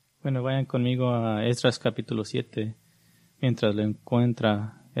Bueno, vayan conmigo a Esdras capítulo 7, mientras lo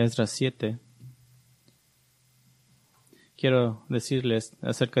encuentra Esdras 7. Quiero decirles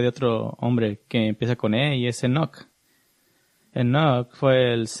acerca de otro hombre que empieza con E y es Enoc. Enoc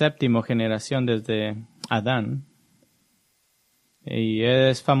fue el séptimo generación desde Adán y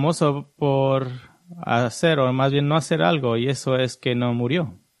es famoso por hacer, o más bien no hacer algo, y eso es que no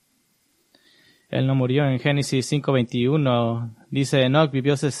murió. Él no murió. En Génesis 5:21 dice: Enoc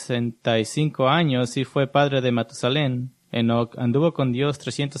vivió 65 años y fue padre de Matusalén. Enoc anduvo con Dios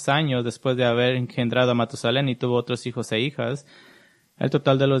 300 años después de haber engendrado a Matusalén y tuvo otros hijos e hijas. El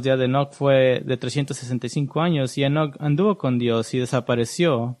total de los días de Enoc fue de 365 años y Enoc anduvo con Dios y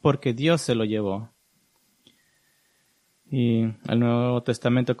desapareció porque Dios se lo llevó. Y el Nuevo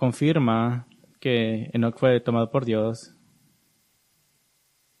Testamento confirma que Enoc fue tomado por Dios.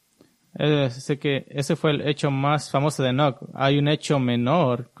 Sé que ese fue el hecho más famoso de Enoc. Hay un hecho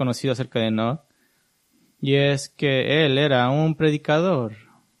menor conocido acerca de Enoc, y es que él era un predicador.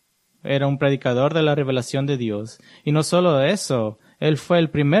 Era un predicador de la revelación de Dios. Y no solo eso, él fue el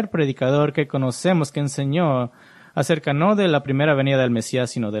primer predicador que conocemos que enseñó acerca no de la primera venida del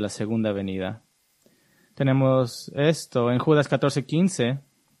Mesías, sino de la segunda venida. Tenemos esto en Judas 14:15.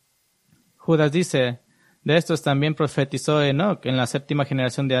 Judas dice: de estos también profetizó Enoc en la séptima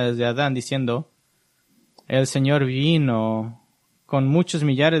generación de Adán, diciendo: el Señor vino con muchos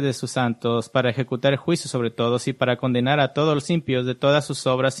millares de sus santos para ejecutar juicio sobre todos y para condenar a todos los impíos de todas sus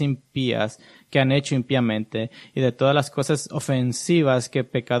obras impías que han hecho impíamente y de todas las cosas ofensivas que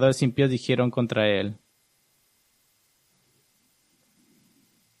pecadores impíos dijeron contra él.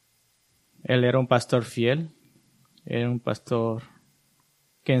 Él era un pastor fiel, era un pastor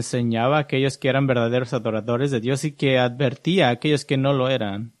que enseñaba a aquellos que eran verdaderos adoradores de Dios y que advertía a aquellos que no lo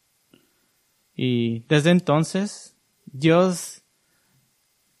eran. Y desde entonces, Dios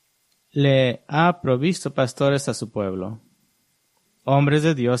le ha provisto pastores a su pueblo, hombres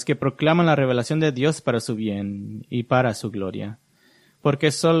de Dios que proclaman la revelación de Dios para su bien y para su gloria.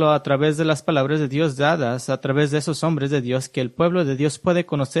 Porque solo a través de las palabras de Dios dadas, a través de esos hombres de Dios, que el pueblo de Dios puede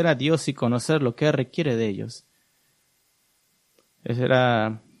conocer a Dios y conocer lo que requiere de ellos.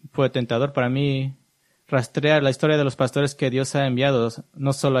 Fue tentador para mí rastrear la historia de los pastores que Dios ha enviado,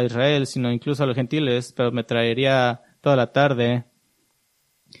 no solo a Israel, sino incluso a los gentiles, pero me traería toda la tarde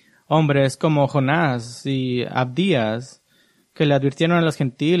hombres como Jonás y Abdías, que le advirtieron a los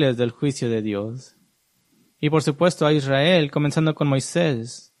gentiles del juicio de Dios. Y por supuesto a Israel, comenzando con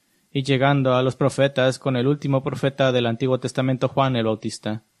Moisés y llegando a los profetas con el último profeta del Antiguo Testamento, Juan el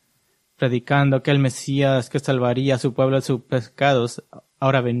Bautista, predicando que el Mesías que salvaría a su pueblo de sus pecados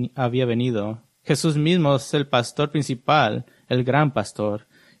ahora había venido. Jesús mismo es el pastor principal, el gran pastor,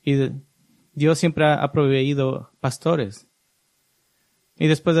 y Dios siempre ha proveído pastores. Y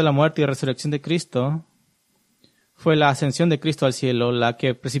después de la muerte y resurrección de Cristo, fue la ascensión de Cristo al cielo la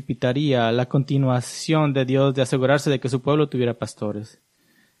que precipitaría la continuación de Dios de asegurarse de que su pueblo tuviera pastores.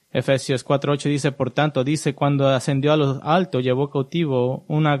 Efesios 4:8 dice: por tanto, cuando ascendió a lo alto, llevó cautivo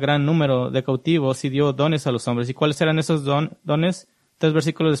un gran número de cautivos y dio dones a los hombres. ¿Y cuáles eran esos dones? 3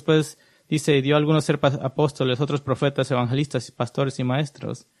 versículos después dice: y dio a algunos ser apóstoles, otros profetas, evangelistas, pastores y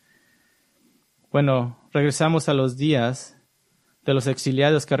maestros. Bueno, regresamos a los días de los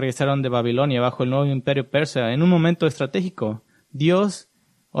exiliados que regresaron de Babilonia bajo el nuevo imperio persa. En un momento estratégico, Dios,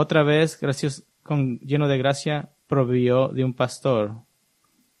 otra vez, lleno de gracia, proveyó de un pastor.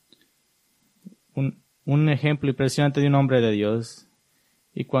 Un ejemplo impresionante de un hombre de Dios.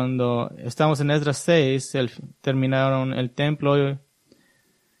 Y cuando estamos en Esdras 6, terminaron el templo.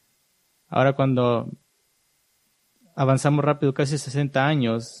 Ahora cuando avanzamos rápido, casi 60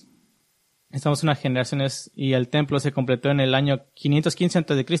 años, estamos en unas generaciones y el templo se completó en el año 515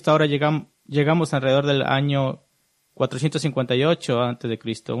 a.C. Ahora llegamos alrededor del año 458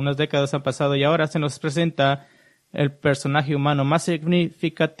 a.C. Unas décadas han pasado y ahora se nos presenta el personaje humano más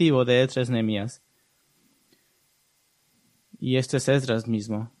significativo de Esdras, Nehemías. Y este es Esdras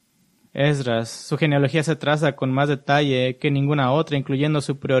mismo. Esdras, su genealogía se traza con más detalle que ninguna otra, incluyendo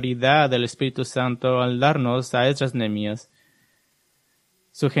su prioridad del Espíritu Santo al darnos a Esdras, Nehemías.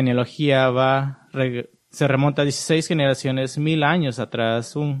 Su genealogía se remonta a 16 generaciones, 1000 años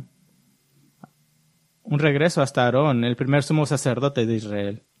atrás, un regreso hasta Aarón, el primer sumo sacerdote de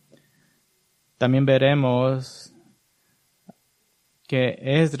Israel. También veremos que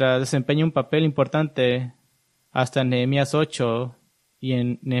Esdras desempeña un papel importante hasta Nehemías 8 y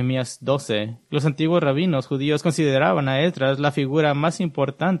en Nehemías 12. Los antiguos rabinos judíos consideraban a Esdras la figura más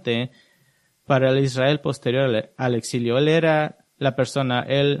importante para el Israel posterior al exilio. Él era la persona,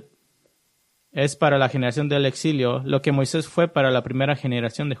 él es para la generación del exilio lo que Moisés fue para la primera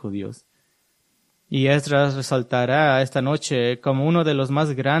generación de judíos. Y Esdras resaltará esta noche como uno de los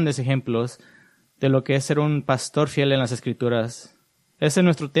más grandes ejemplos de lo que es ser un pastor fiel en las Escrituras. Ese es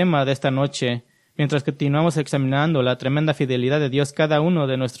nuestro tema de esta noche. Mientras continuamos examinando la tremenda fidelidad de Dios, cada uno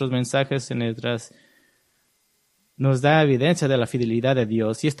de nuestros mensajes en Esdras nos da evidencia de la fidelidad de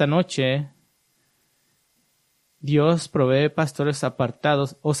Dios. Y esta noche, Dios provee pastores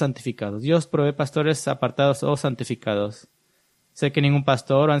apartados o santificados. Dios provee pastores apartados o santificados. Sé que ningún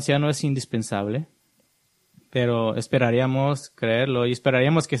pastor o anciano es indispensable, pero esperaríamos creerlo y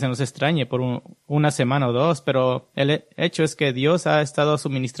esperaríamos que se nos extrañe por una semana o dos, pero el hecho es que Dios ha estado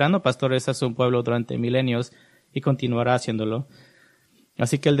suministrando pastores a su pueblo durante milenios y continuará haciéndolo.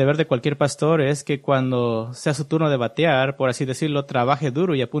 Así que el deber de cualquier pastor es que cuando sea su turno de batear, por así decirlo, trabaje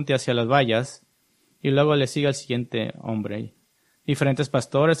duro y apunte hacia las vallas y luego le siga al siguiente hombre. Diferentes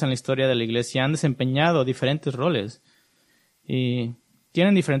pastores en la historia de la iglesia han desempeñado diferentes roles y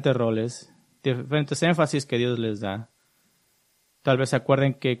tienen diferentes roles, diferentes énfasis que Dios les da. Tal vez se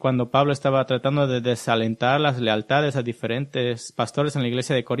acuerden que cuando Pablo estaba tratando de desalentar las lealtades a diferentes pastores en la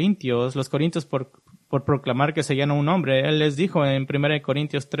iglesia de Corintios, los corintios por proclamar que seguían a un hombre, él les dijo en 1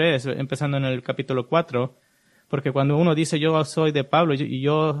 Corintios 3, empezando en el capítulo 4, porque cuando uno dice yo soy de Pablo y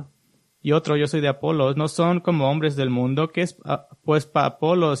otro yo soy de Apolos, no son como hombres del mundo, que es pues para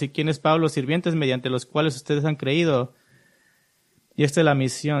Apolos y quién es Pablo, sirvientes mediante los cuales ustedes han creído. Y esta es la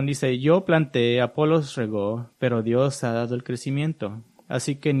misión. Dice, yo planté, Apolos regó, pero Dios ha dado el crecimiento.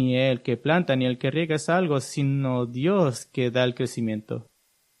 Así que ni el que planta ni el que riega es algo, sino Dios que da el crecimiento.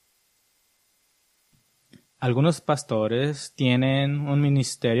 Algunos pastores tienen un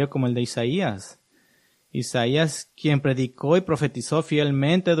ministerio como el de Isaías. Isaías, quien predicó y profetizó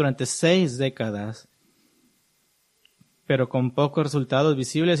fielmente durante 6 décadas, pero con pocos resultados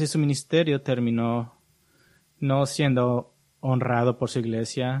visibles, y su ministerio terminó no siendo honrado por su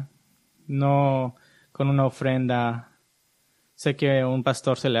iglesia, no con una ofrenda. Sé que a un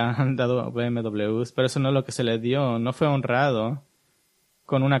pastor se le han dado BMWs, pero eso no es lo que se le dio, no fue honrado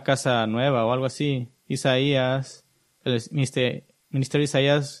con una casa nueva o algo así. Isaías, el ministerio de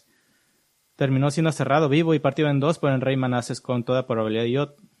Isaías terminó siendo cerrado vivo y partido en 2 por el rey Manases con toda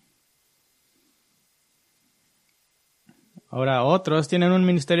probabilidad. Ahora otros tienen un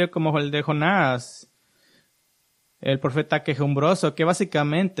ministerio como el de Jonás, el profeta quejumbroso, que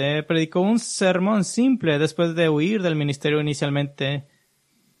básicamente predicó un sermón simple después de huir del ministerio inicialmente,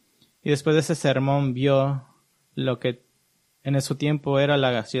 y después de ese sermón vio lo que en su tiempo era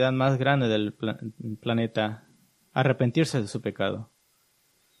la ciudad más grande del planeta, arrepentirse de su pecado.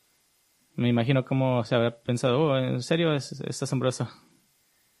 Me imagino cómo se había pensado, en serio, es asombroso.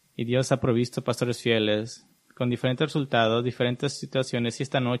 Y Dios ha provisto pastores fieles, con diferentes resultados, diferentes situaciones, y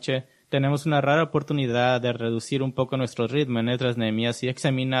esta noche tenemos una rara oportunidad de reducir un poco nuestro ritmo en Esdras, Nehemías y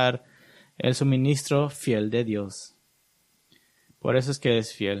examinar el suministro fiel de Dios. Por eso es que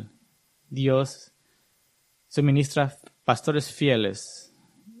es fiel. Dios suministra pastores fieles.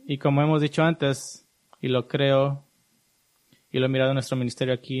 Y como hemos dicho antes, y lo creo, y lo he mirado en nuestro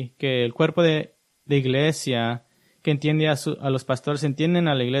ministerio aquí, que el cuerpo de iglesia que entiende a los pastores entienden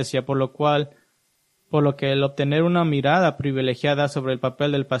a la iglesia, por lo que el obtener una mirada privilegiada sobre el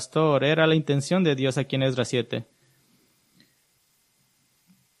papel del pastor era la intención de Dios aquí en Esdras 7.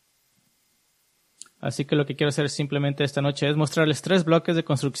 Así que lo que quiero hacer simplemente esta noche es mostrarles 3 bloques de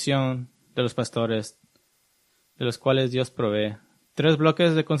construcción de los pastores, de los cuales Dios provee. 3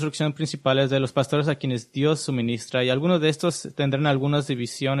 bloques de construcción principales de los pastores a quienes Dios suministra, y algunos de estos tendrán algunas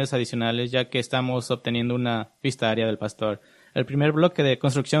divisiones adicionales ya que estamos obteniendo una vista aérea del pastor. El primer bloque de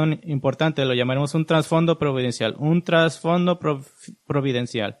construcción importante lo llamaremos un trasfondo providencial. Un trasfondo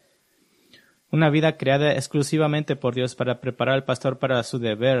providencial. Una vida creada exclusivamente por Dios para preparar al pastor para su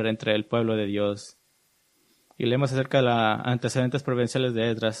deber entre el pueblo de Dios. Y leemos acerca de los antecedentes providenciales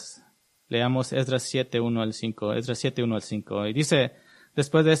de Esdras. Leamos Esdras 7:1 al 5. Esdras 7:1 al 5. Y dice,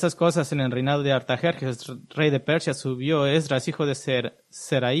 después de estas cosas, en el reinado de Artajerjes, rey de Persia, subió Esdras, hijo de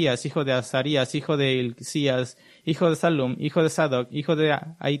Seraías, hijo de Azarías, hijo de Hilcías, hijo de Salum, hijo de Sadoc, hijo de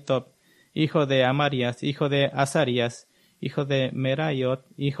Ahitob, hijo de Amarías, hijo de Azarías, hijo de Meraiot,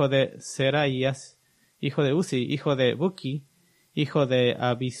 hijo de Seraías, hijo de Uzi, hijo de Buki, hijo de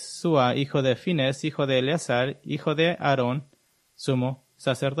Abisúa, hijo de Fines, hijo de Eleazar, hijo de Aarón, sumo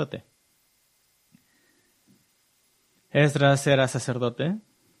sacerdote. Esdras era sacerdote.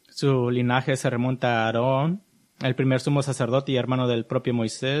 Su linaje se remonta a Aarón, el primer sumo sacerdote y hermano del propio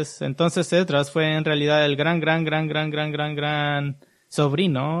Moisés. Entonces Esdras fue en realidad el gran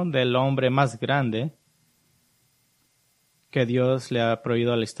sobrino del hombre más grande que Dios le ha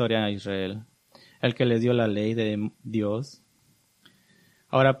prohibido a la historia a Israel. el que les dio la ley de Dios.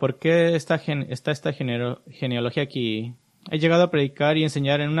 Ahora, ¿por qué está esta genealogía aquí? He llegado a predicar y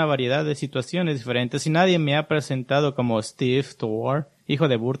enseñar en una variedad de situaciones diferentes y nadie me ha presentado como Steve Stewart, hijo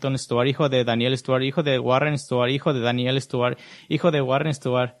de Burton Stewart, hijo de Daniel Stewart, hijo de Warren Stewart, hijo de Daniel Stewart, hijo de Warren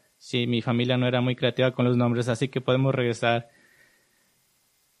Stewart. Sí, mi familia no era muy creativa con los nombres, así que podemos regresar.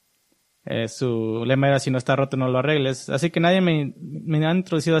 Su lema era: si no está roto no lo arregles. Así que nadie me ha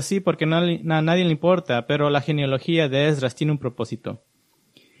introducido así porque a nadie le importa, pero la genealogía de Esdras tiene un propósito.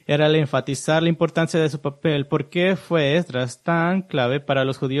 Era el enfatizar la importancia de su papel. ¿Por qué fue Esdras tan clave para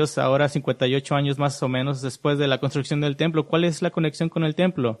los judíos ahora 58 años más o menos después de la construcción del templo? ¿Cuál es la conexión con el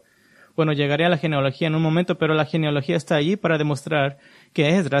templo? Bueno, llegaré a la genealogía en un momento, pero la genealogía está allí para demostrar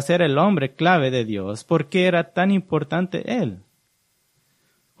que Esdras era el hombre clave de Dios. ¿Por qué era tan importante él?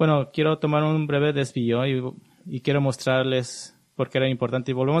 Bueno, quiero tomar un breve desvío y quiero mostrarles por qué era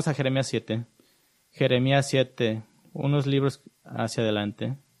importante. Y volvemos a Jeremías 7. Jeremías 7, unos libros hacia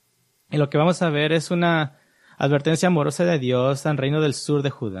adelante. Y lo que vamos a ver es una advertencia amorosa de Dios al reino del sur de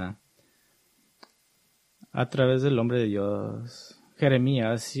Judá, a través del hombre de Dios,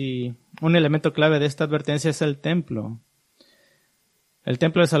 Jeremías. Y un elemento clave de esta advertencia es el templo. El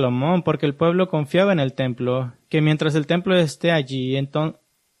templo de Salomón, porque el pueblo confiaba en el templo, que mientras el templo esté allí,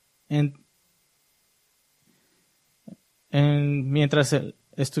 mientras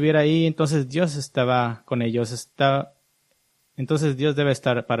estuviera ahí, entonces Dios estaba con ellos, entonces Dios debe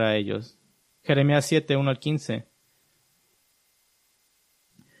estar para ellos. Jeremías 7, 1 al 15.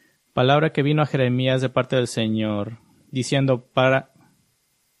 Palabra que vino a Jeremías de parte del Señor, diciendo: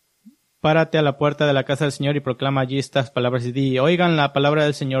 Párate a la puerta de la casa del Señor y proclama allí estas palabras y di: oigan la palabra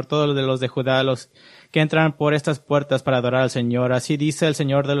del Señor todos los de Judá, los que entran por estas puertas para adorar al Señor. Así dice el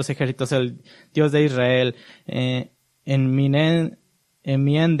Señor de los ejércitos, el Dios de Israel: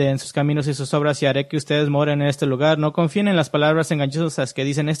 enmienden sus caminos y sus obras y haré que ustedes moren en este lugar. No confíen en las palabras engañosas que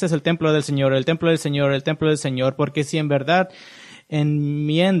dicen: este es el templo del Señor, el templo del Señor, el templo del Señor, porque si en verdad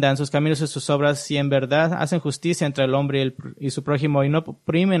enmiendan sus caminos y sus obras, si en verdad hacen justicia entre el hombre y su prójimo, y no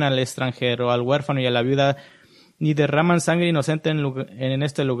oprimen al extranjero, al huérfano y a la viuda, ni derraman sangre inocente en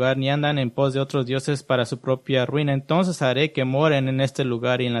este lugar, ni andan en pos de otros dioses para su propia ruina, entonces haré que moren en este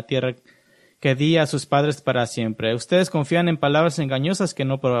lugar y en la tierra que di a sus padres para siempre. Ustedes confían en palabras engañosas que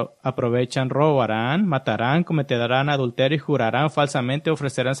no aprovechan, robarán, matarán, cometerán adulterio y jurarán falsamente,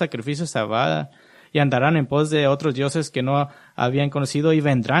 ofrecerán sacrificios a Baal y andarán en pos de otros dioses que no habían conocido, y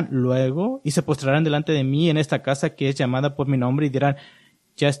vendrán luego y se postrarán delante de mí en esta casa que es llamada por mi nombre y dirán: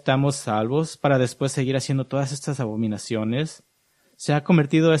 ya estamos salvos, para después seguir haciendo todas estas abominaciones. ¿Se ha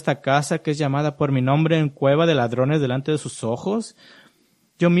convertido esta casa que es llamada por mi nombre en cueva de ladrones delante de sus ojos?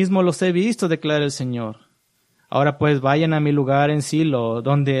 Yo mismo los he visto, declara el Señor. Ahora pues vayan a mi lugar en Silo,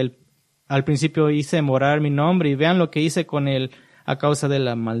 donde al principio hice morar mi nombre, y vean lo que hice con él a causa de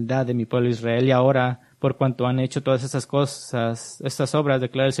la maldad de mi pueblo Israel. Y ahora, por cuanto han hecho todas estas cosas, estas obras,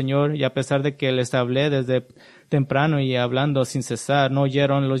 declara el Señor, y a pesar de que les hablé desde temprano y hablando sin cesar, no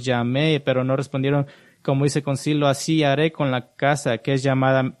oyeron, los llamé, pero no respondieron. Como hice con Silo, así haré con la casa que es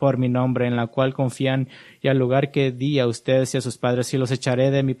llamada por mi nombre, en la cual confían, y al lugar que di a ustedes y a sus padres, y los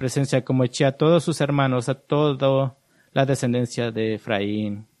echaré de mi presencia como eché a todos sus hermanos, a toda la descendencia de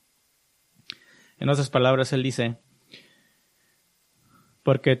Efraín. En otras palabras, él dice: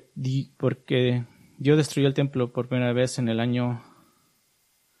 porque Dios destruyó el templo por primera vez en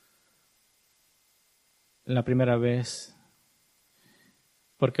la primera vez.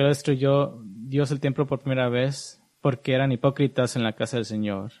 ¿Por qué lo destruyó Dios el templo por primera vez? Porque eran hipócritas en la casa del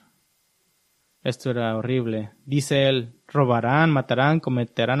Señor. Esto era horrible. Dice él: robarán, matarán,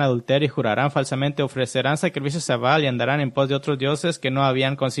 cometerán adulterio y jurarán falsamente, ofrecerán sacrificios a Baal y andarán en pos de otros dioses que no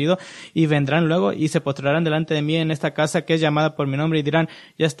habían conocido, y vendrán luego y se postrarán delante de mí en esta casa que es llamada por mi nombre y dirán: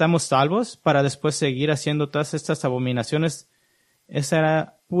 ya estamos salvos, para después seguir haciendo todas estas abominaciones. Esa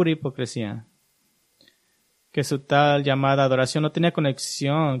era pura hipocresía. Que su tal llamada adoración no tenía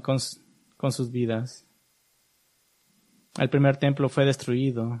conexión con sus vidas. El primer templo fue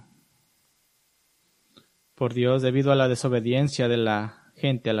destruido por Dios debido a la desobediencia de la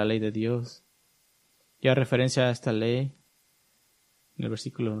gente a la ley de Dios. Ya referencia a esta ley en el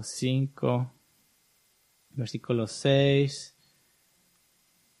versículo 5, versículo 6.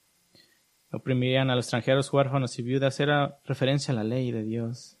 Oprimirían a los extranjeros, huérfanos y viudas. Era referencia a la ley de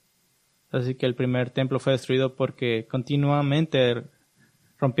Dios. Así que el primer templo fue destruido porque continuamente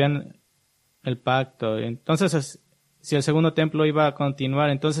rompían el pacto. Entonces, si el segundo templo iba a continuar,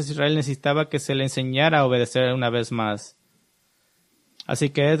 entonces Israel necesitaba que se le enseñara a obedecer una vez más.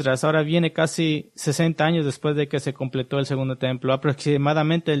 Así que Esdras ahora viene casi 60 años después de que se completó el segundo templo,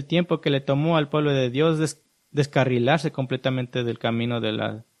 aproximadamente el tiempo que le tomó al pueblo de Dios descarrilarse completamente del camino de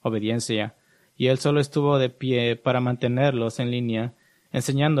la obediencia. Y él solo estuvo de pie para mantenerlos en línea,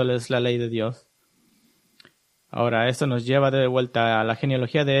 enseñándoles la ley de Dios. Ahora, esto nos lleva de vuelta a la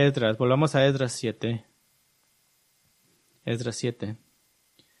genealogía de Esdras. Volvamos a Esdras 7. Esdras 7.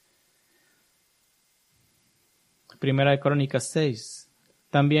 Primera de Crónicas 6.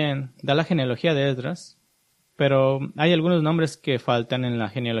 También da la genealogía de Esdras, pero hay algunos nombres que faltan en la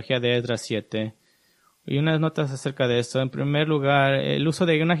genealogía de Esdras 7. Y unas notas acerca de esto. En primer lugar, el uso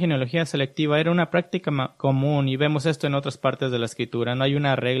de una genealogía selectiva era una práctica común y vemos esto en otras partes de la escritura. No hay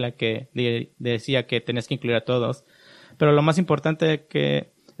una regla que decía que tenías que incluir a todos. Pero lo más importante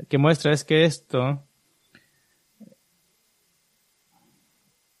que muestra es que esto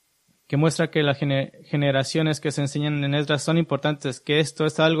que muestra que las generaciones que se enseñan en Esdras son importantes, que esto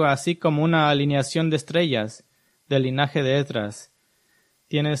es algo así como una alineación de estrellas del linaje de Esdras.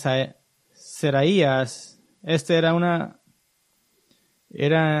 Tienes a Seraías,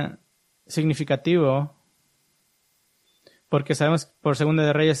 era significativo, porque sabemos por Segunda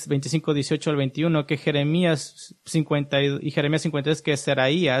de Reyes 25, 18 al 21, que Jeremías 50 y Jeremías 53, que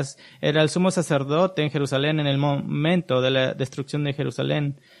Seraías era el sumo sacerdote en Jerusalén en el momento de la destrucción de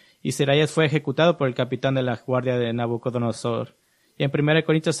Jerusalén. Y Seraías fue ejecutado por el capitán de la guardia de Nabucodonosor. Y en 1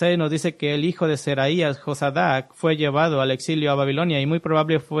 Corintios 6 nos dice que el hijo de Seraías, Josadac, fue llevado al exilio a Babilonia y muy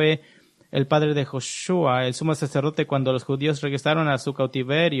probable fue el padre de Joshua, el sumo sacerdote, cuando los judíos regresaron a su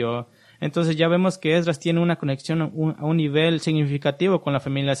cautiverio. Entonces ya vemos que Esdras tiene una conexión a un nivel significativo con la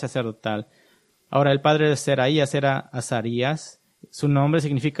familia sacerdotal. Ahora, el padre de Seraías era Azarías. Su nombre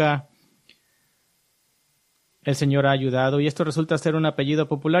significa el Señor ha ayudado, y esto resulta ser un apellido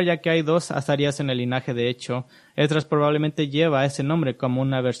popular, ya que hay dos Azarías en el linaje. De hecho, Esdras probablemente lleva ese nombre como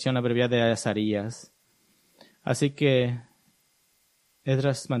una versión abreviada de Azarías. Así que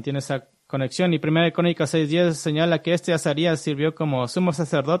Esdras mantiene esa conexión, y 1 Crónicas 6:10 señala que este Azarías sirvió como sumo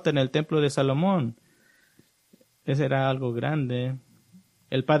sacerdote en el templo de Salomón. Ese era algo grande.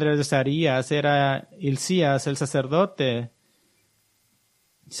 El padre de Azarías era Hilcías, el sacerdote.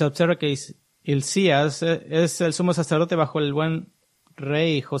 Se observa que Hilcías es el sumo sacerdote bajo el buen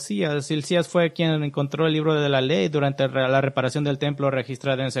rey Josías. Hilcías fue quien encontró el libro de la ley durante la reparación del templo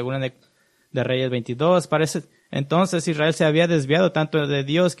registrada en Segunda de Reyes 22. Parece entonces Israel se había desviado tanto de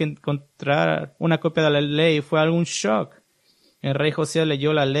Dios que encontrar una copia de la ley fue algún shock. El rey Josías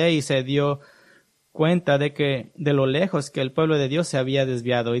leyó la ley y se dio cuenta de lo lejos que el pueblo de Dios se había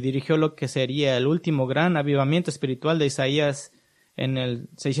desviado, y dirigió lo que sería el último gran avivamiento espiritual de Isaías en el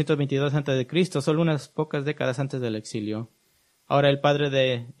 622 a.C., solo unas pocas décadas antes del exilio. Ahora, el padre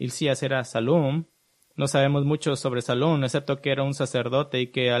de Hilcías era Salum. No sabemos mucho sobre Salum, excepto que era un sacerdote y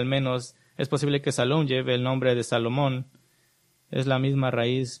que al menos es posible que Salum lleve el nombre de Salomón. Es la misma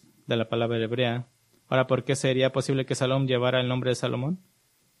raíz de la palabra hebrea. Ahora, ¿por qué sería posible que Salum llevara el nombre de Salomón?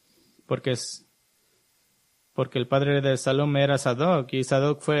 Porque el padre de Salom era Sadoc, y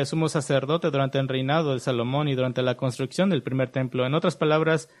Sadoc fue sumo sacerdote durante el reinado de Salomón y durante la construcción del primer templo. En otras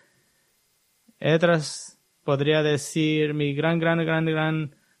palabras, Esdras podría decir: mi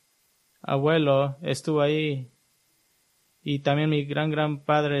gran abuelo estuvo ahí, y también mi gran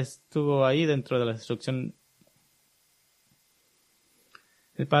padre estuvo ahí dentro de la destrucción.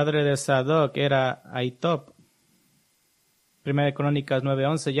 El padre de Sadoc era Ahitob. 1 Crónicas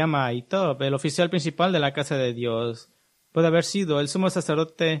 9:11 llama a Ahitob el oficial principal de la casa de Dios. Puede haber sido el sumo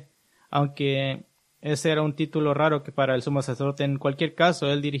sacerdote, aunque ese era un título raro que para el sumo sacerdote. En cualquier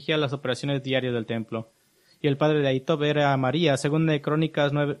caso, él dirigía las operaciones diarias del templo. Y el padre de Ahitob era Amarías. Según de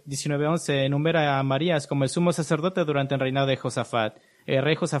Crónicas 19:11 enumera a Amarías como el sumo sacerdote durante el reinado de Josafat. El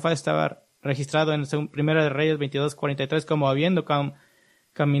rey Josafat estaba registrado en 1 de Reyes 22:43 como habiendo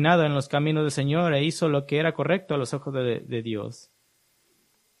caminado en los caminos del Señor e hizo lo que era correcto a los ojos de Dios.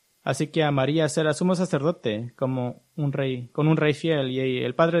 Así que Amarías era sumo sacerdote como un rey, con un rey fiel, y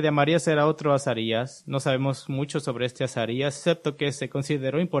el padre de Amarías era otro Azarías. No sabemos mucho sobre este Azarías, excepto que se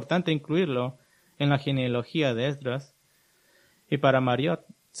consideró importante incluirlo en la genealogía de Esdras. Y para Mariot,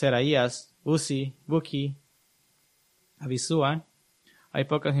 Seraías, Uzi, Buki, Abisúa, hay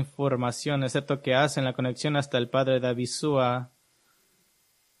pocas informaciones, excepto que hacen la conexión hasta el padre de Abisúa,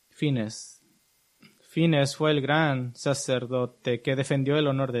 Fines. Fines fue el gran sacerdote que defendió el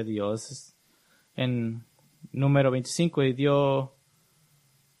honor de Dios en número 25 y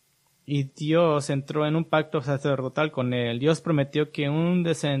Dios entró en un pacto sacerdotal con él. Dios prometió que un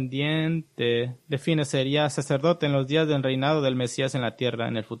descendiente de Fines sería sacerdote en los días del reinado del Mesías en la tierra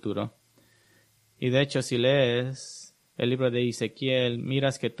en el futuro. Y de hecho, si lees el libro de Ezequiel,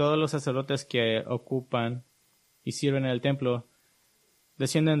 miras que todos los sacerdotes que ocupan y sirven en el templo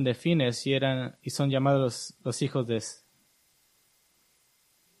descienden de Fines y son llamados los hijos de...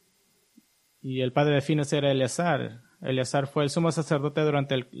 Y el padre de Fines era Eleazar. Eleazar fue el sumo sacerdote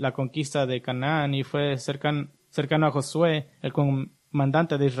durante la conquista de Canaán y fue cercano a Josué, el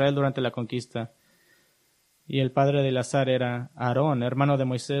comandante de Israel durante la conquista. Y el padre de Eleazar era Aarón, hermano de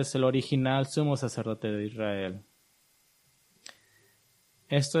Moisés, el original sumo sacerdote de Israel.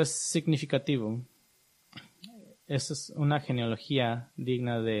 Esto es significativo. Esto es una genealogía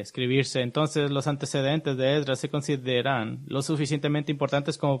digna de escribirse. Entonces, los antecedentes de Esdras se consideran lo suficientemente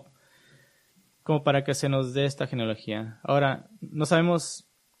importantes como para que se nos dé esta genealogía. Ahora, no sabemos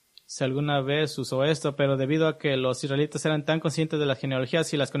si alguna vez usó esto, pero debido a que los israelitas eran tan conscientes de las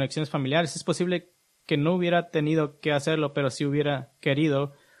genealogías y las conexiones familiares, es posible que no hubiera tenido que hacerlo, pero si hubiera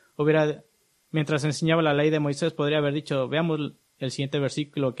querido, mientras enseñaba la ley de Moisés, podría haber dicho, veamos el siguiente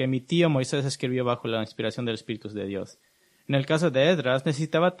versículo que mi tío Moisés escribió bajo la inspiración del Espíritu de Dios. En el caso de Esdras,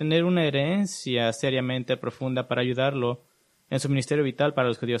 necesitaba tener una herencia seriamente profunda para ayudarlo en su ministerio vital para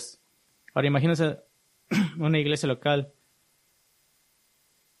los judíos. Ahora imagínense una iglesia local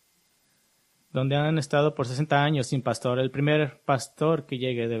donde han estado por 60 años sin pastor. El primer pastor que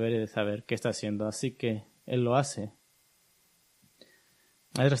llegue debería de saber qué está haciendo, así que él lo hace.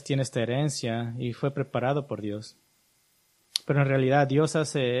 Esdras tiene esta herencia y fue preparado por Dios. Pero en realidad Dios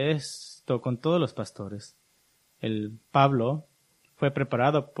hace esto con todos los pastores. El Pablo fue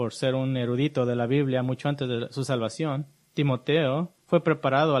preparado por ser un erudito de la Biblia mucho antes de su salvación. Timoteo fue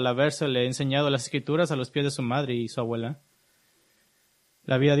preparado al habérsele enseñado las Escrituras a los pies de su madre y su abuela.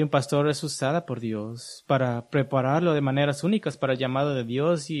 La vida de un pastor es usada por Dios para prepararlo de maneras únicas para el llamado de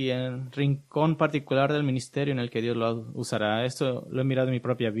Dios y el rincón particular del ministerio en el que Dios lo usará. Esto lo he mirado en mi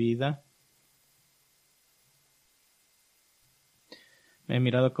propia vida. He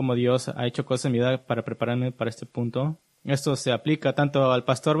mirado cómo Dios ha hecho cosas en mi vida para prepararme para este punto. Esto se aplica tanto al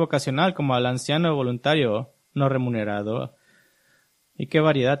pastor vocacional como al anciano voluntario no remunerado. ¿Y qué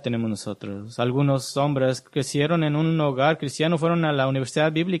variedad tenemos nosotros? Algunos hombres crecieron en un hogar cristiano, fueron a la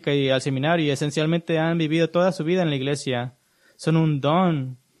universidad bíblica y al seminario y esencialmente han vivido toda su vida en la iglesia. Son un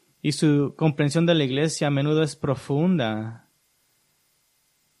don y su comprensión de la iglesia a menudo es profunda.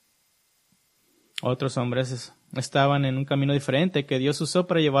 Otros hombres estaban en un camino diferente que Dios usó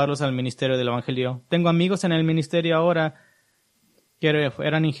para llevarlos al ministerio del Evangelio. Tengo amigos en el ministerio ahora que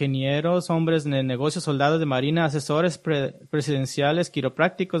eran ingenieros, hombres de negocios, soldados de marina, asesores presidenciales,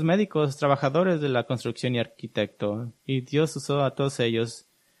 quiroprácticos, médicos, trabajadores de la construcción y arquitectos. Y Dios usó a todos ellos.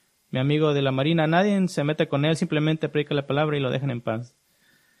 Mi amigo de la marina, nadie se mete con él, simplemente predica la palabra y lo dejan en paz.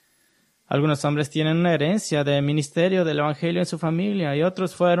 Algunos hombres tienen una herencia de ministerio del Evangelio en su familia y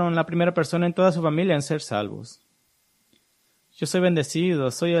otros fueron la primera persona en toda su familia en ser salvos. Yo soy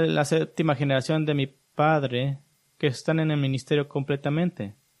bendecido, soy la 7ª generación de mi padre que están en el ministerio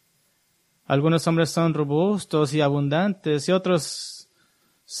completamente. Algunos hombres son robustos y abundantes y otros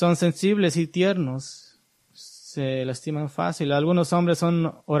son sensibles y tiernos. Se lastiman fácil. Algunos hombres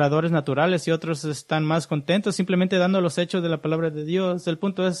son oradores naturales y otros están más contentos simplemente dando los hechos de la palabra de Dios. El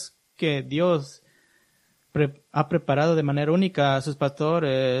punto es que Dios ha preparado de manera única a sus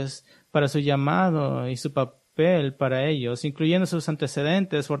pastores para su llamado y su papel para ellos, incluyendo sus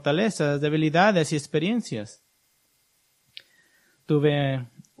antecedentes, fortalezas, debilidades y experiencias. Tuve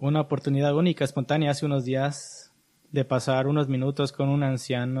una oportunidad única, espontánea, hace unos días de pasar unos minutos con un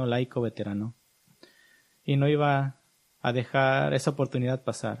anciano laico veterano. Y no iba a dejar esa oportunidad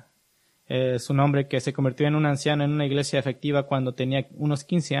pasar. Es un hombre que se convirtió en un anciano en una iglesia efectiva cuando tenía unos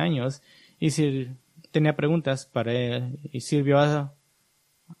 15 años y tenía preguntas para él y sirvió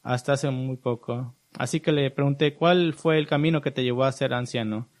hasta hace muy poco. Así que le pregunté, ¿cuál fue el camino que te llevó a ser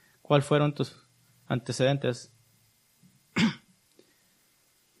anciano? ¿Cuáles fueron tus antecedentes?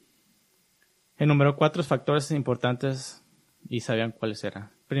 Enumeró 4 factores importantes y sabían cuáles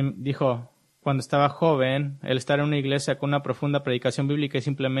eran. Dijo, cuando estaba joven, el estar en una iglesia con una profunda predicación bíblica y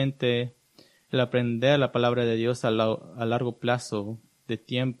simplemente el aprender la palabra de Dios a largo plazo de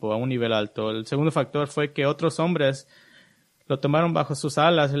tiempo, a un nivel alto. El segundo factor fue que otros hombres lo tomaron bajo sus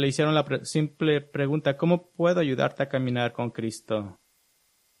alas y le hicieron la simple pregunta, ¿cómo puedo ayudarte a caminar con Cristo?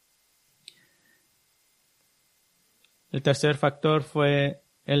 El tercer factor fue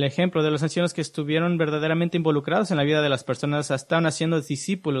el ejemplo de los ancianos que estuvieron verdaderamente involucrados en la vida de las personas. Estaban haciendo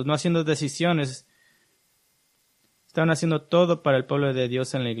discípulos, no haciendo decisiones. Estaban haciendo todo para el pueblo de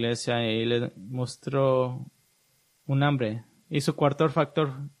Dios en la iglesia y le mostró un hambre. Y su cuarto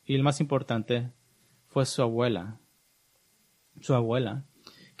factor, y el más importante, fue su abuela. Su abuela,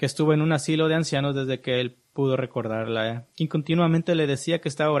 que estuvo en un asilo de ancianos desde que el pudo recordarla, quien continuamente le decía que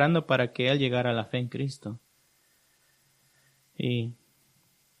estaba orando para que él llegara a la fe en Cristo. Y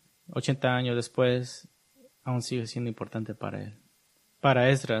 80 años después, aún sigue siendo importante para él. Para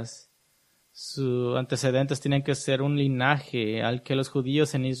Esdras, sus antecedentes tenían que ser un linaje al que los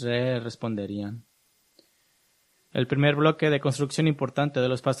judíos en Israel responderían. El primer bloque de construcción importante de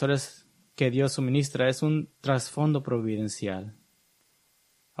los pastores que Dios suministra es un trasfondo providencial.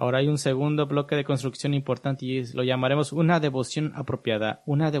 Ahora hay un segundo bloque de construcción importante y lo llamaremos una devoción apropiada.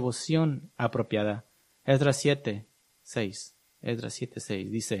 Una devoción apropiada. Esdras 7:6. Esdras 7:6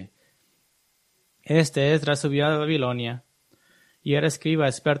 dice: Esdras subió a Babilonia y era escriba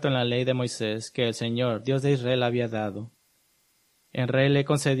experto en la ley de Moisés que el Señor, Dios de Israel, había dado. El rey le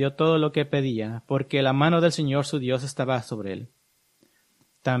concedió todo lo que pedía, porque la mano del Señor su Dios estaba sobre él.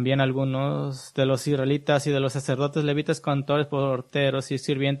 También algunos de los israelitas y de los sacerdotes levitas, cantores, porteros y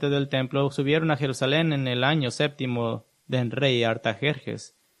sirvientes del templo subieron a Jerusalén en el año 7 del rey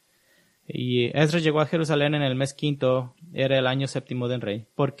Artajerjes. Y Esdras llegó a Jerusalén en el mes 5, era el año 7 del rey,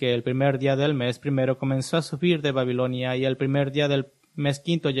 porque el primer día del mes primero comenzó a subir de Babilonia y el primer día del mes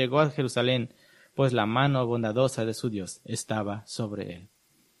 5 llegó a Jerusalén, pues la mano bondadosa de su Dios estaba sobre él.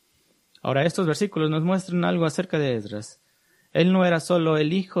 Ahora estos versículos nos muestran algo acerca de Esdras. Él no era solo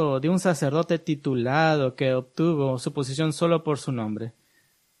el hijo de un sacerdote titulado que obtuvo su posición solo por su nombre.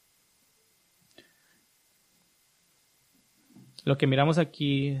 Lo que miramos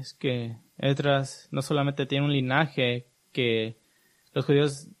aquí es que Esdras no solamente tiene un linaje que los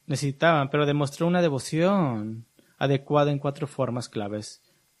judíos necesitaban, pero demostró una devoción adecuada en 4 formas claves.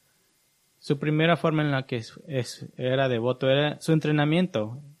 Su primera forma en la que era devoto era su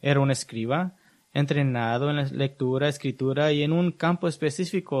entrenamiento. Era un escriba, entrenado en la lectura, escritura y en un campo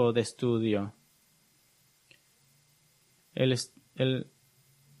específico de estudio.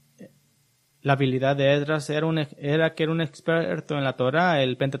 La habilidad de Esdras era que era un experto en la Torá,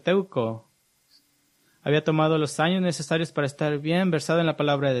 el Pentateuco. Había tomado los años necesarios para estar bien versado en la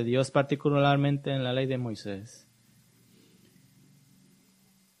palabra de Dios, particularmente en la ley de Moisés.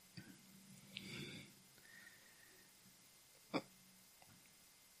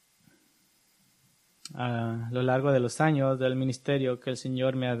 A lo largo de los años del ministerio que el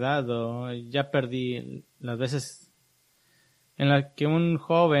Señor me ha dado, ya perdí las veces en las que un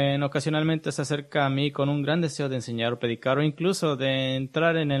joven ocasionalmente se acerca a mí con un gran deseo de enseñar o predicar o incluso de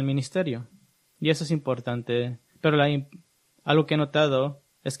entrar en el ministerio. Y eso es importante. Pero algo que he notado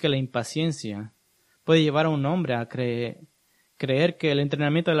es que la impaciencia puede llevar a un hombre a creer que el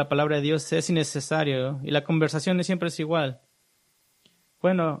entrenamiento de la palabra de Dios es innecesario y la conversación siempre es igual.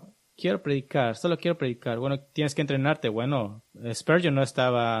 Bueno, quiero predicar, solo quiero predicar. Bueno, tienes que entrenarte. Bueno, Spurgeon no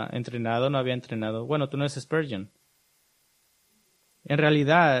estaba entrenado, no había entrenado. Bueno, tú no eres Spurgeon. En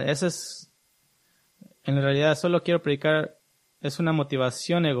realidad, solo quiero predicar es una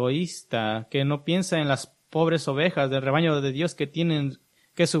motivación egoísta que no piensa en las pobres ovejas del rebaño de Dios que tienen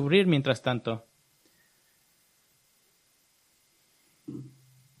que sufrir mientras tanto.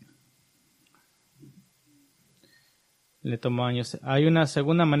 Le tomó años. Hay una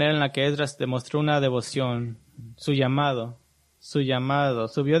segunda manera en la que Esdras demostró una devoción, su llamado.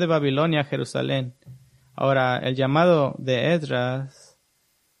 Subió de Babilonia a Jerusalén. Ahora, el llamado de Esdras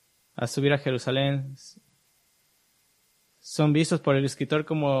a subir a Jerusalén son vistos por el escritor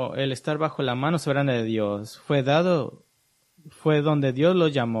como el estar bajo la mano soberana de Dios. Fue donde Dios lo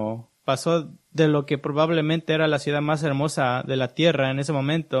llamó. Pasó de lo que probablemente era la ciudad más hermosa de la tierra en ese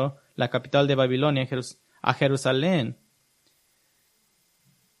momento, la capital de Babilonia, a Jerusalén.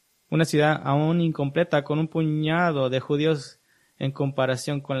 Una ciudad aún incompleta con un puñado de judíos en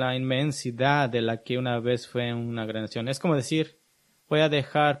comparación con la inmensidad de la que una vez fue una gran nación. Es como decir, voy a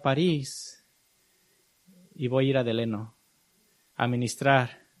dejar París y voy a ir a Deleno a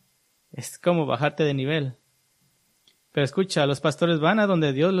ministrar. Es como bajarte de nivel. Pero escucha, los pastores van a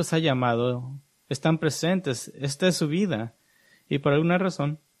donde Dios los ha llamado. Están presentes. Esta es su vida. Y por alguna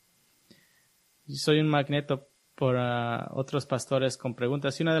razón, yo soy un magneto por otros pastores con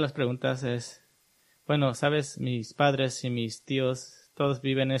preguntas. Y una de las preguntas es, bueno, sabes, mis padres y mis tíos, todos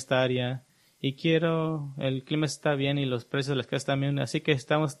viven en esta área. Y el clima está bien y los precios de las casas están bien. Así que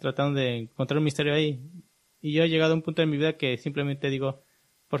estamos tratando de encontrar un misterio ahí. Y yo he llegado a un punto en mi vida que simplemente digo,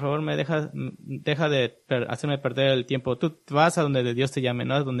 por favor, deja de hacerme perder el tiempo. Tú vas a donde Dios te llame,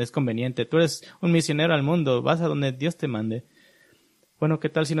 no a donde es conveniente. Tú eres un misionero al mundo, vas a donde Dios te mande. Bueno, ¿qué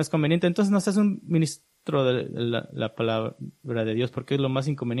tal si no es conveniente? Entonces no seas un ministro de la palabra de Dios, porque es lo más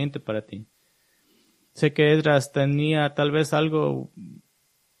inconveniente para ti. Sé que Esdras tenía tal vez algo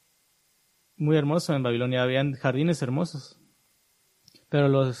muy hermoso en Babilonia, habían jardines hermosos. Pero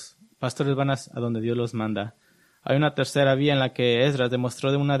los pastores van a donde Dios los manda. Hay una tercera vía en la que Esdras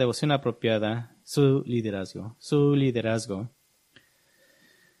demostró de una devoción apropiada, su liderazgo.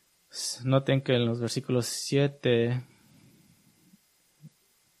 Noten que en los versículos 7,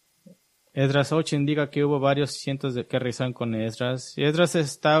 Esdras 8 indica que hubo varios cientos que rezaron con Esdras. Y Esdras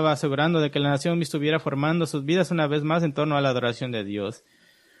estaba asegurando de que la nación estuviera formando sus vidas una vez más en torno a la adoración de Dios.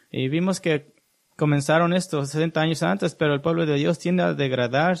 Y vimos que comenzaron estos 60 años antes, pero el pueblo de Dios tiende a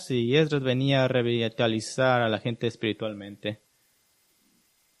degradarse y Esdras venía a revitalizar a la gente espiritualmente.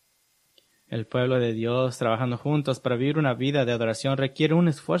 El pueblo de Dios trabajando juntos para vivir una vida de adoración requiere un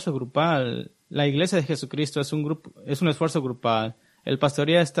esfuerzo grupal. La iglesia de Jesucristo es un esfuerzo grupal. El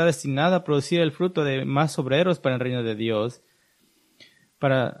pastoría está destinado a producir el fruto de más obreros para el reino de Dios.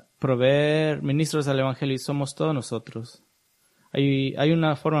 Para proveer ministros al evangelio somos todos nosotros. Hay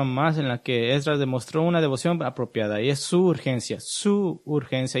una forma más en la que Esdras demostró una devoción apropiada y es su urgencia.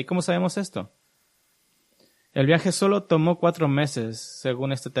 ¿Y cómo sabemos esto? El viaje solo tomó 4 meses,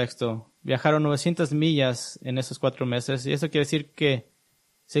 según este texto. Viajaron 900 millas en esos 4 meses y eso quiere decir que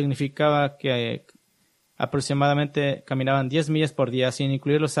significaba que aproximadamente caminaban 10 millas por día sin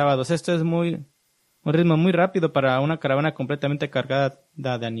incluir los sábados. Esto es un ritmo muy rápido para una caravana completamente cargada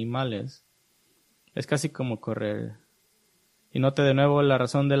de animales. Es casi como correr. Y note de nuevo la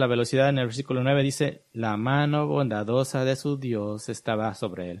razón de la velocidad en el versículo 9. Dice, la mano bondadosa de su Dios estaba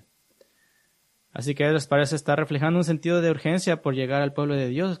sobre él. Así que les parece estar reflejando un sentido de urgencia por llegar al pueblo de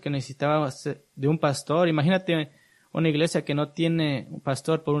Dios que necesitaba de un pastor. Imagínate una iglesia que no tiene un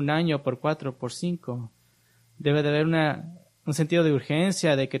pastor por 1 año, por 4, por 5. Debe de haber un sentido de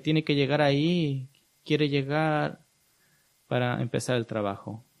urgencia de que tiene que llegar ahí, quiere llegar para empezar el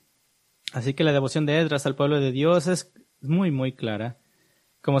trabajo. Así que la devoción de Esdras al pueblo de Dios es muy, muy clara,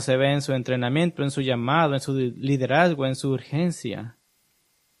 como se ve en su entrenamiento, en su llamado, en su liderazgo, en su urgencia.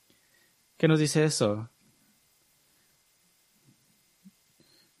 ¿Qué nos dice eso?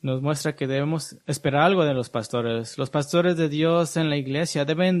 Nos muestra que debemos esperar algo de los pastores. Los pastores de Dios en la iglesia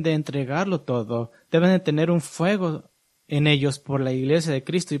deben de entregarlo todo. Deben de tener un fuego en ellos por la iglesia de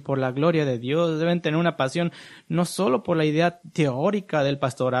Cristo y por la gloria de Dios. Deben tener una pasión no solo por la idea teórica del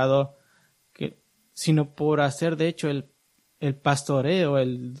pastorado, sino por hacer de hecho el pastoreo,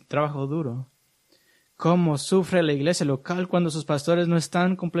 el trabajo duro. Cómo sufre la iglesia local cuando sus pastores no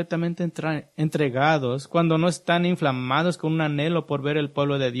están completamente entregados, cuando no están inflamados con un anhelo por ver el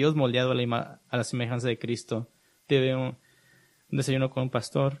pueblo de Dios moldeado a la semejanza de Cristo. Tuve un desayuno con un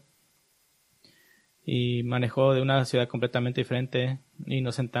pastor y manejó de una ciudad completamente diferente y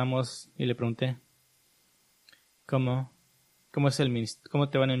nos sentamos y le pregunté, ¿cómo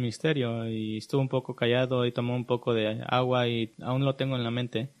te va en el ministerio? Y estuvo un poco callado y tomó un poco de agua y aún lo tengo en la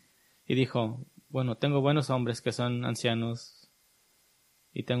mente y dijo, bueno, tengo buenos hombres que son ancianos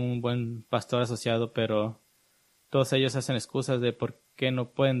y tengo un buen pastor asociado, pero todos ellos hacen excusas de por qué no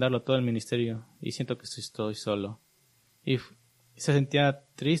pueden darlo todo el ministerio y siento que estoy solo. Y se sentía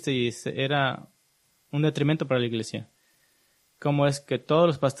triste y era un detrimento para la iglesia. Como todos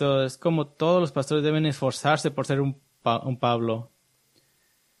los pastores deben esforzarse por ser un Pablo,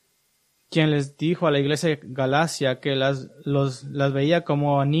 quien les dijo a la iglesia de Galacia que las veía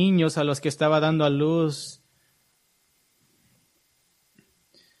como niños a los que estaba dando a luz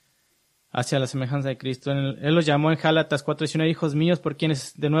hacia la semejanza de Cristo. Él los llamó en Gálatas 4:19, hijos míos, por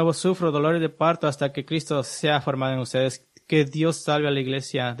quienes de nuevo sufro dolores de parto hasta que Cristo sea formado en ustedes. Que Dios salve a la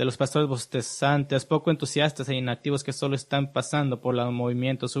iglesia de los pastores bostesantes, poco entusiastas e inactivos que solo están pasando por los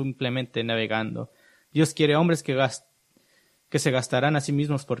movimientos, simplemente navegando. Dios quiere hombres que se gastarán a sí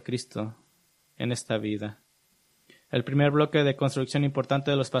mismos por Cristo en esta vida. El primer bloque de construcción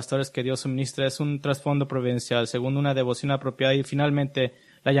importante de los pastores que Dios suministra es un trasfondo providencial, segundo una devoción apropiada y finalmente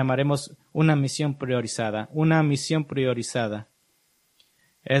la llamaremos una misión priorizada.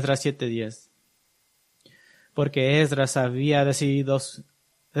 Esdras 7:10. Porque Esdras había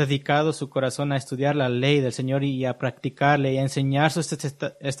dedicado su corazón a estudiar la ley del Señor y a practicarla y a enseñar sus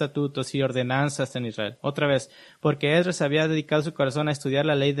estatutos y ordenanzas en Israel. Otra vez, porque Esdras había dedicado su corazón a estudiar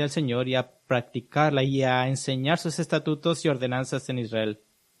la ley del Señor y a practicarla y a enseñar sus estatutos y ordenanzas en Israel.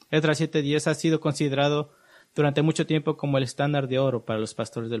 Esdras 7:10 ha sido considerado durante mucho tiempo como el estándar de oro para los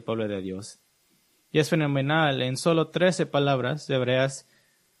pastores del pueblo de Dios. Y es fenomenal, en solo 13 palabras hebreas,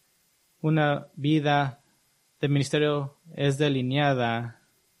 una vida de ministerio es delineada.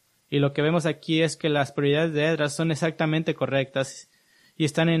 Y lo que vemos aquí es que las prioridades de Esdras son exactamente correctas y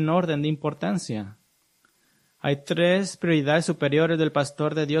están en orden de importancia. Hay 3 prioridades superiores del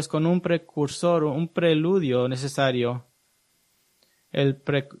pastor de Dios con un precursor, un preludio necesario. El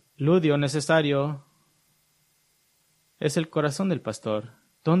preludio necesario es el corazón del pastor.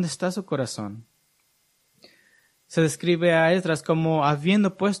 ¿Dónde está su corazón? Se describe a Esdras como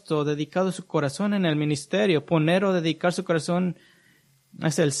habiendo dedicado su corazón en el ministerio. Poner o dedicar su corazón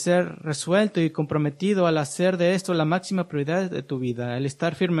es el ser resuelto y comprometido al hacer de esto la máxima prioridad de tu vida, el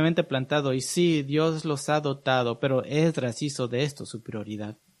estar firmemente plantado. Y sí, Dios los ha dotado, pero Esdras hizo de esto su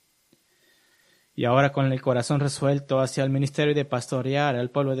prioridad. Y ahora, con el corazón resuelto hacia el ministerio de pastorear al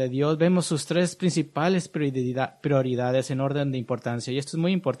pueblo de Dios, vemos sus tres principales prioridades en orden de importancia. Y esto es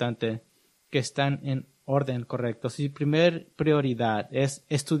muy importante, que están en orden correcto. Su primer prioridad es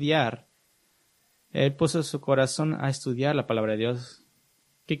estudiar. Él puso su corazón a estudiar la palabra de Dios.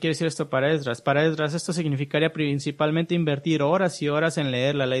 ¿Qué quiere decir esto para Esdras? Para Esdras esto significaría principalmente invertir horas y horas en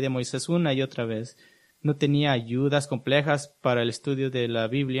leer la ley de Moisés una y otra vez. No tenía ayudas complejas para el estudio de la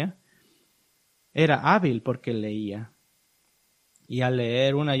Biblia. Era hábil porque leía. Y al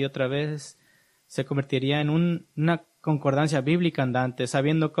leer una y otra vez se convertiría en una concordancia bíblica andante,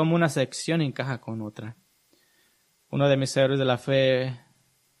 sabiendo cómo una sección encaja con otra. Uno de mis héroes de la fe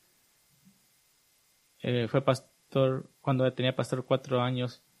fue pastor cuando tenía pastor 4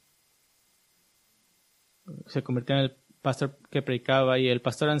 años. Se convirtió en el pastor que predicaba, y el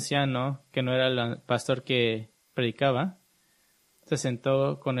pastor anciano, que no era el pastor que predicaba, se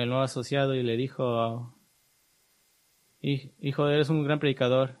sentó con el nuevo asociado y le dijo: hijo, eres un gran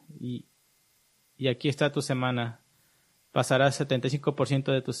predicador y aquí está tu semana. Pasarás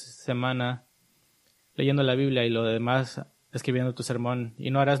 75% de tu semana leyendo la Biblia y lo demás escribiendo tu sermón,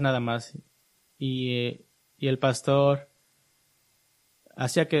 y no harás nada más. Y el pastor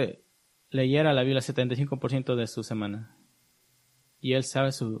hacía que leyera la Biblia 75% de su semana. Y él sabe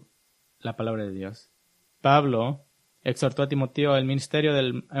la palabra de Dios. Pablo exhortó a Timoteo al ministerio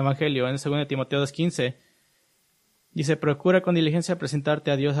del Evangelio en 2 Timoteo 2:15. Dice: procura con diligencia presentarte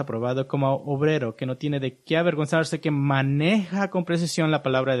a Dios aprobado como obrero que no tiene de qué avergonzarse, que maneja con precisión la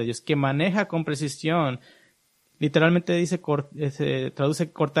palabra de Dios, que maneja con precisión. Literalmente dice, se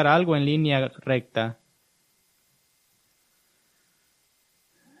traduce cortar algo en línea recta.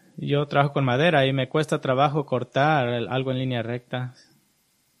 Yo trabajo con madera y me cuesta trabajo cortar algo en línea recta.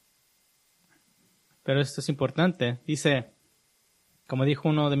 Pero esto es importante. Dice, como dijo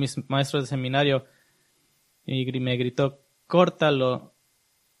uno de mis maestros de seminario, y me gritó: córtalo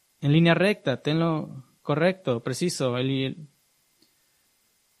en línea recta, tenlo correcto, preciso. Y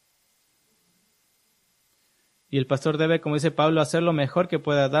el pastor debe, como dice Pablo, hacer lo mejor que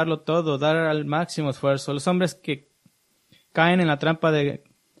pueda, darlo todo, dar al máximo esfuerzo. Los hombres que caen en la trampa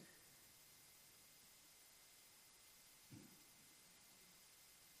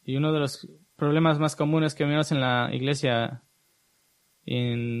y uno de los problemas más comunes que vemos en la iglesia,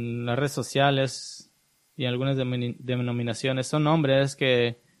 en las redes sociales y en algunas denominaciones, son hombres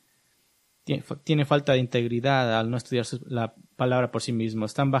que tienen falta de integridad al no estudiar la palabra por sí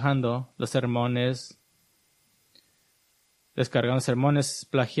mismos. Están bajando los sermones, descargando sermones,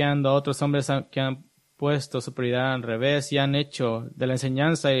 plagiando a otros hombres que han puesto su prioridad al revés y han hecho de la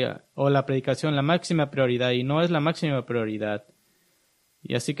enseñanza o la predicación la máxima prioridad, y no es la máxima prioridad.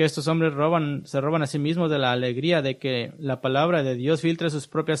 Y así que estos hombres se roban a sí mismos de la alegría de que la palabra de Dios filtre sus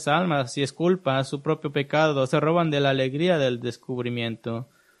propias almas y esculpa su propio pecado. Se roban de la alegría del descubrimiento,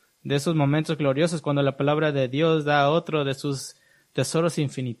 de esos momentos gloriosos cuando la palabra de Dios da otro de sus tesoros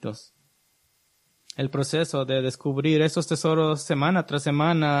infinitos. El proceso de descubrir estos tesoros semana tras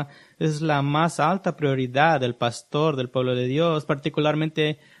semana es la más alta prioridad del pastor del pueblo de Dios,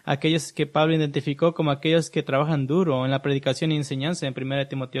 particularmente aquellos que Pablo identificó como aquellos que trabajan duro en la predicación y enseñanza en 1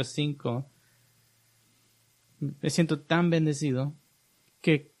 Timoteo 5. Me siento tan bendecido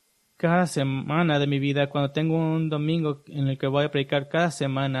que cada semana de mi vida, cuando tengo un domingo en el que voy a predicar cada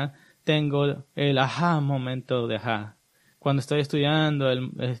semana, tengo el momento de Cuando estoy estudiando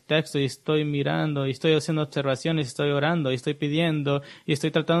el texto y estoy mirando y estoy haciendo observaciones, estoy orando y estoy pidiendo y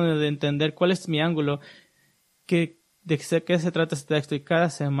estoy tratando de entender cuál es mi ángulo, de qué se trata este texto, y cada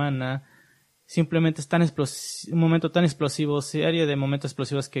semana simplemente es un momento tan explosivo, serie de momentos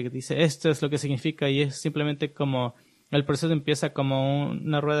explosivos que dice esto es lo que significa, y es simplemente como el proceso empieza como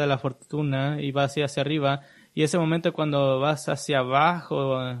una rueda de la fortuna y va hacia arriba, y ese momento cuando vas hacia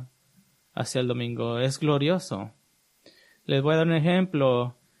abajo, hacia el domingo, es glorioso. Les voy a dar un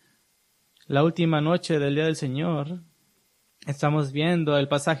ejemplo. La última noche del Día del Señor, estamos viendo el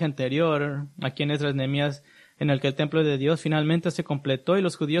pasaje anterior aquí en Esdras Nehemías, en el que el templo de Dios finalmente se completó y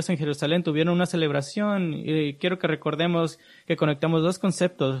los judíos en Jerusalén tuvieron una celebración. Y quiero que recordemos que conectamos dos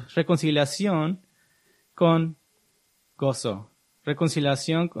conceptos: reconciliación con gozo.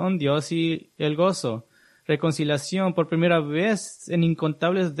 Reconciliación con Dios y el gozo. Reconciliación, por primera vez en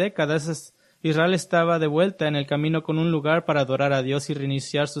incontables décadas, Israel estaba de vuelta en el camino con un lugar para adorar a Dios y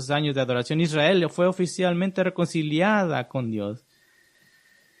reiniciar sus años de adoración. Israel fue oficialmente reconciliada con Dios.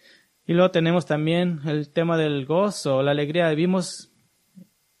 Y luego tenemos también el tema del gozo, la alegría. Vimos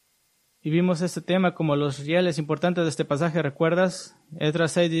este tema como los rieles importantes de este pasaje. ¿Recuerdas?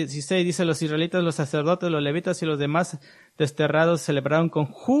 Esdras 6:16 dice: los israelitas, los sacerdotes, los levitas y los demás desterrados celebraron con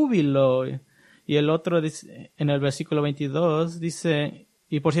júbilo. Y el otro dice, en el versículo 22 dice: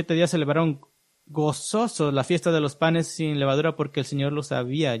 y por 7 días celebraron gozosos la fiesta de los panes sin levadura, porque el Señor los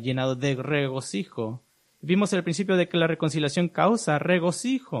había llenado de regocijo. Vimos el principio de que la reconciliación causa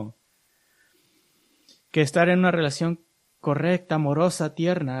regocijo, que estar en una relación correcta, amorosa,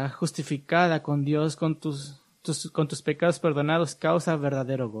 tierna, justificada con Dios, con tus pecados perdonados, causa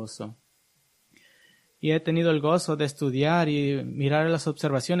verdadero gozo. Y he tenido el gozo de estudiar y mirar las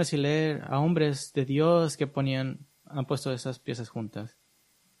observaciones y leer a hombres de Dios que han puesto esas piezas juntas.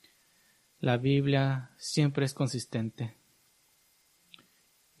 La Biblia siempre es consistente.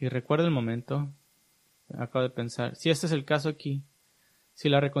 Y recuerdo el momento, acabo de pensar, si este es el caso aquí, si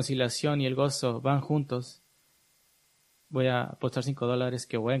la reconciliación y el gozo van juntos, voy a apostar $5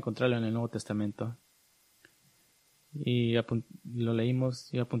 que voy a encontrarlo en el Nuevo Testamento. Y lo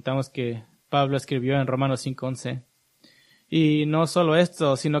leímos y apuntamos que Pablo escribió en Romanos 5:11. Y no solo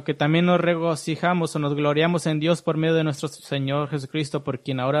esto, sino que también nos regocijamos o nos gloriamos en Dios por medio de nuestro Señor Jesucristo, por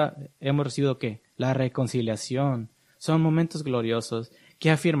quien ahora hemos recibido ¿qué? La reconciliación. Son momentos gloriosos.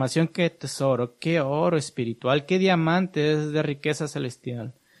 Qué afirmación, qué tesoro, qué oro espiritual, qué diamantes de riqueza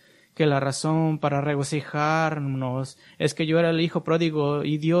celestial. Que la razón para regocijarnos es que yo era el hijo pródigo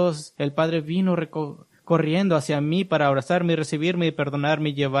y Dios, el Padre, vino corriendo hacia mí para abrazarme y recibirme y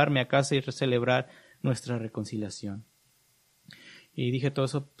perdonarme y llevarme a casa y celebrar nuestra reconciliación. Y dije todo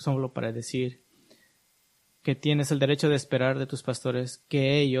eso solo para decir que tienes el derecho de esperar de tus pastores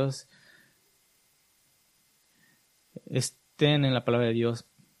que ellos estén en la palabra de Dios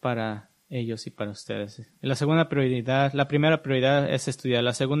para ellos y para ustedes. La primera prioridad es estudiar,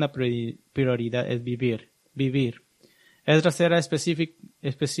 la segunda prioridad es vivir. Esdras era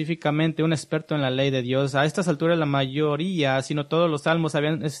específicamente un experto en la ley de Dios. A estas alturas la mayoría, si no todos los salmos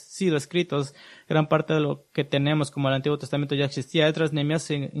habían sido escritos. Gran parte de lo que tenemos como el Antiguo Testamento ya existía. Esdras, Nehemías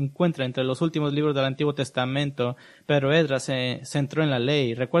se encuentra entre los últimos libros del Antiguo Testamento, pero Esdras se centró en la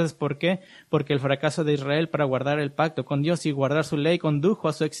ley. ¿Recuerdas por qué? Porque el fracaso de Israel para guardar el pacto con Dios y guardar su ley condujo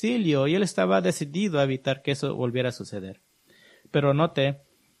a su exilio, y él estaba decidido a evitar que eso volviera a suceder. Pero note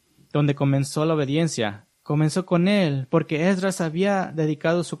donde comenzó la obediencia. Comenzó con él, porque Esdras había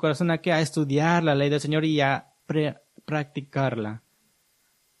dedicado su corazón a estudiar la ley del Señor y a practicarla.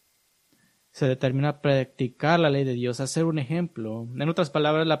 Se determinó a practicar la ley de Dios, a ser un ejemplo. En otras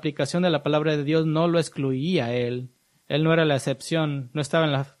palabras, la aplicación de la palabra de Dios no lo excluía a él. Él no era la excepción, no estaba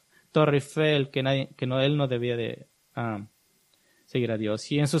en la Torre Eiffel, él no debía de seguir a Dios.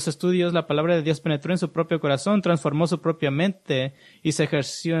 Y en sus estudios la palabra de Dios penetró en su propio corazón, transformó su propia mente y se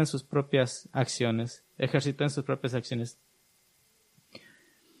ejercitó en sus propias acciones.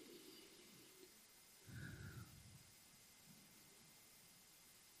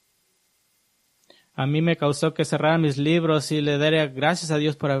 A mí me causó que cerrara mis libros y le diera gracias a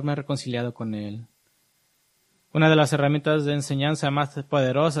Dios por haberme reconciliado con Él. Una de las herramientas de enseñanza más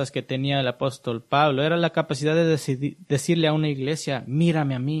poderosas que tenía el apóstol Pablo era la capacidad de decirle a una iglesia: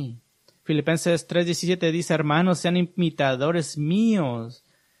 mírame a mí. Filipenses 3:17 dice: hermanos, sean imitadores míos.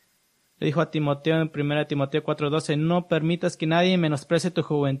 Le dijo a Timoteo en 1 Timoteo 4:12: no permitas que nadie menosprecie tu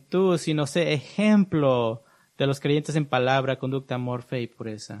juventud, sino sé ejemplo de los creyentes en palabra, conducta, amor, fe y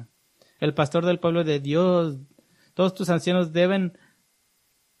pureza. El pastor del pueblo de Dios, todos tus ancianos deben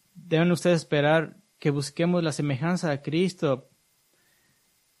ustedes esperar que busquemos la semejanza a Cristo,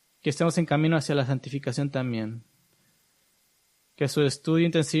 que estemos en camino hacia la santificación también. Que su estudio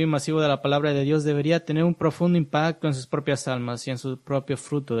intensivo y masivo de la palabra de Dios debería tener un profundo impacto en sus propias almas y en su propio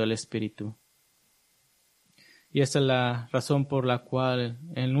fruto del Espíritu. Y esta es la razón por la cual,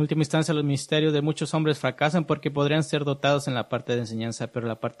 en última instancia, los ministerios de muchos hombres fracasan, porque podrían ser dotados en la parte de enseñanza, pero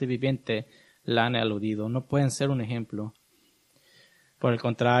la parte viviente la han eludido. No pueden ser un ejemplo. Por el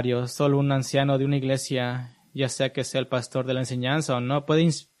contrario, solo un anciano de una iglesia, ya sea que sea el pastor de la enseñanza o no, puede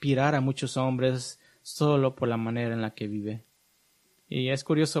inspirar a muchos hombres solo por la manera en la que vive. Y es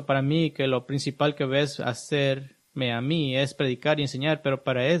curioso para mí que lo principal que ves hacerme a mí es predicar y enseñar, pero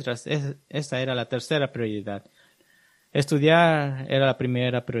para Esdras esta era la tercera prioridad. Estudiar era la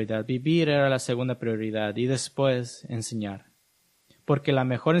primera prioridad, vivir era la segunda prioridad y después enseñar. Porque la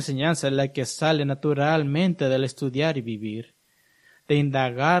mejor enseñanza es la que sale naturalmente del estudiar y vivir, de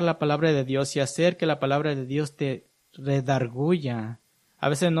indagar la palabra de Dios y hacer que la palabra de Dios te redarguya. A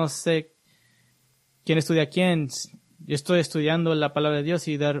veces no sé ¿Quién estudia a quién? Yo estoy estudiando la palabra de Dios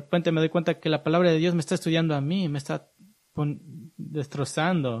y de repente me doy cuenta que la palabra de Dios me está estudiando a mí, me está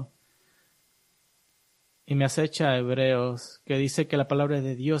destrozando. Y me acecha Hebreos, que dice que la palabra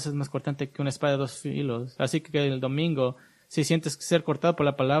de Dios es más cortante que una espada de dos filos. Así que el domingo, si sientes ser cortado por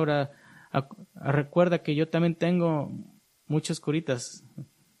la palabra, recuerda que yo también tengo muchas curitas.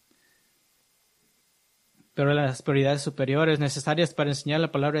 Pero las prioridades superiores necesarias para enseñar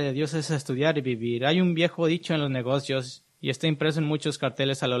la palabra de Dios es estudiar y vivir. Hay un viejo dicho en los negocios y está impreso en muchos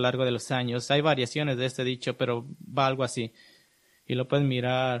carteles a lo largo de los años. Hay variaciones de este dicho, pero va algo así. Y lo puedes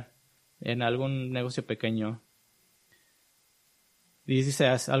mirar en algún negocio pequeño. Y dice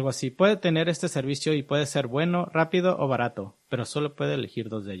algo así: puede tener este servicio y puede ser bueno, rápido o barato, pero solo puede elegir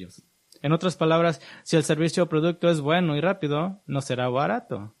dos de ellos. En otras palabras, si el servicio o producto es bueno y rápido, no será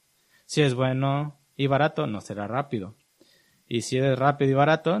barato. Si es bueno y barato, no será rápido. Y si es rápido y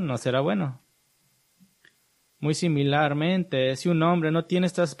barato, no será bueno. Muy similarmente, si un hombre no tiene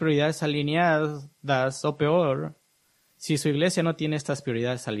estas prioridades alineadas, o peor, si su iglesia no tiene estas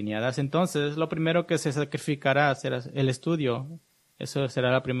prioridades alineadas, entonces lo primero que se sacrificará será el estudio. Eso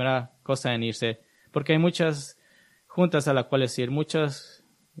será la primera cosa en irse. Porque hay muchas juntas a las cuales ir, muchos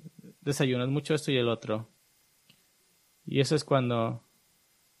desayunos, mucho esto y el otro. Y eso es cuando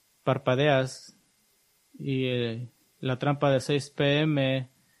parpadeas y la trampa de 6 p.m.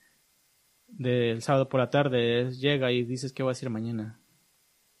 del sábado por la tarde llega y dices: ¿qué voy a hacer mañana?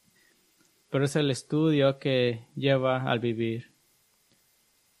 Pero es el estudio que lleva al vivir.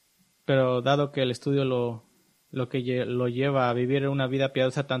 Pero dado que el estudio lo lleva a vivir una vida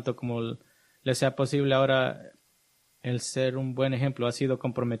piadosa tanto como le sea posible, ahora el ser un buen ejemplo ha sido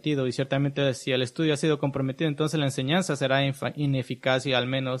comprometido. Y ciertamente si el estudio ha sido comprometido, entonces la enseñanza será ineficaz y al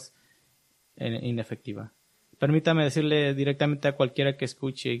menos inefectiva. Permítame decirle directamente a cualquiera que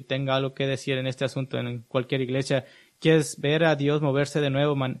escuche y tenga algo que decir en este asunto en cualquier iglesia: ¿quieres ver a Dios moverse de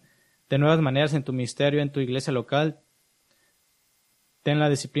nuevas maneras en tu ministerio, en tu iglesia local? Ten la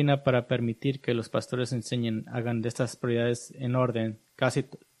disciplina para permitir que los pastores enseñen, hagan de estas prioridades en orden casi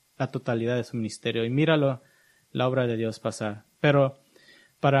la totalidad de su ministerio. Y míralo, la obra de Dios pasar. Pero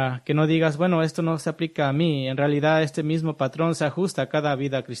para que no digas: bueno, esto no se aplica a mí. En realidad este mismo patrón se ajusta a cada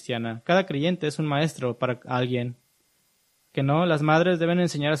vida cristiana. Cada creyente es un maestro para alguien. Que no, las madres deben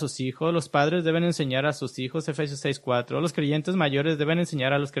enseñar a sus hijos, los padres deben enseñar a sus hijos, Efesios 6:4. Los creyentes mayores deben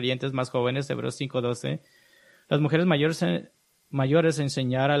enseñar a los creyentes más jóvenes, Hebreos 5:12. Las mujeres mayores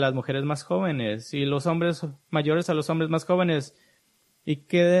enseñar a las mujeres más jóvenes, y los hombres mayores a los hombres más jóvenes. ¿Y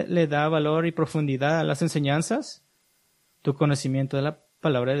qué le da valor y profundidad a las enseñanzas? Tu conocimiento de la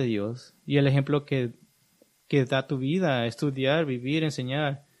palabra de Dios y el ejemplo que da tu vida: estudiar, vivir,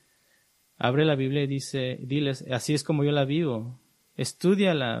 enseñar. Abre la Biblia y diles: así es como yo la vivo.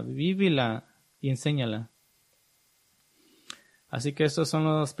 Estúdiala, vívela y enséñala. Así que estos son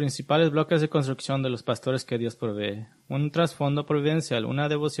los principales bloques de construcción de los pastores que Dios provee: un trasfondo providencial, una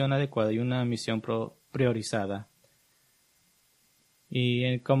devoción adecuada y una misión priorizada.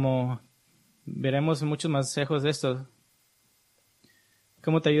 Y como veremos muchos más consejos de estos,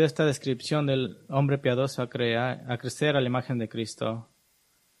 ¿cómo te ayuda esta descripción del hombre piadoso a crecer a la imagen de Cristo?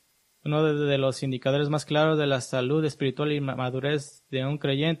 Uno de los indicadores más claros de la salud espiritual y madurez de un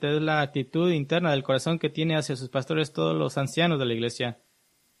creyente es la actitud interna del corazón que tiene hacia sus pastores, todos los ancianos de la iglesia.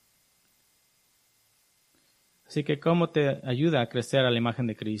 Así que, ¿cómo te ayuda a crecer a la imagen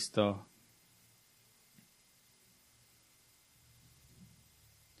de Cristo?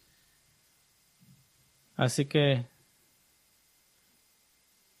 Así que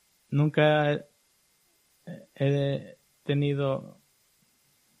nunca he tenido...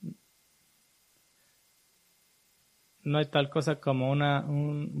 No hay tal cosa como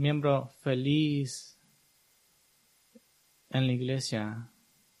un miembro feliz en la iglesia.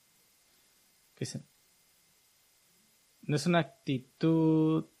 No es una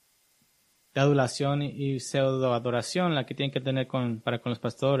actitud de adulación y pseudo-adoración la que tienen que tener para con los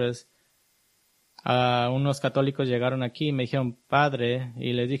pastores. Unos católicos llegaron aquí y me dijeron padre,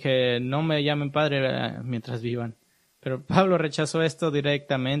 y les dije: no me llamen padre mientras vivan. Pero Pablo rechazó esto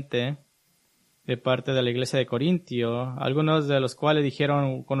directamente de parte de la iglesia de Corintio, algunos de los cuales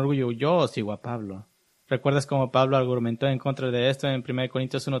dijeron con orgullo: yo sigo a Pablo. ¿Recuerdas cómo Pablo argumentó en contra de esto en 1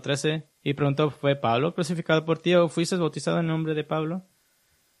 Corintios 1:13? Y preguntó: ¿fue Pablo crucificado por ti o fuiste bautizado en nombre de Pablo?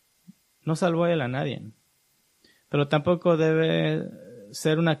 No salvó él a nadie. Pero tampoco debe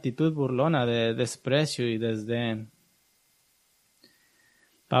ser una actitud burlona de desprecio y desdén.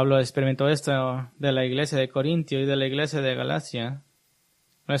 Pablo experimentó esto de la iglesia de Corintio y de la iglesia de Galacia.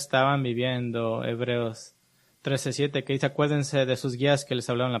 No estaban viviendo Hebreos 13:7, que dice: acuérdense de sus guías que les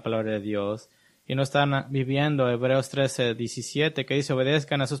hablaron la palabra de Dios. y no están viviendo Hebreos 13:17, que dice: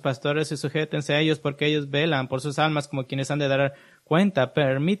 obedezcan a sus pastores y sujétense a ellos, porque ellos velan por sus almas como quienes han de dar cuenta.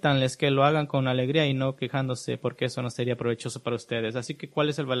 Permítanles que lo hagan con alegría y no quejándose, porque eso no sería provechoso para ustedes. Así que, ¿cuál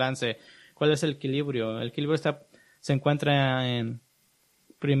es el balance? ¿Cuál es el equilibrio? El equilibrio se encuentra en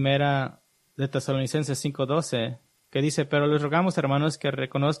Primera de Tesalonicenses 5:12, que dice: pero les rogamos, hermanos, que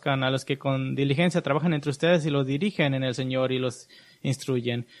reconozcan a los que con diligencia trabajan entre ustedes y los dirigen en el Señor y los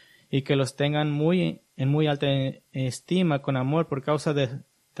instruyen, y que los tengan en muy alta estima, con amor, por causa de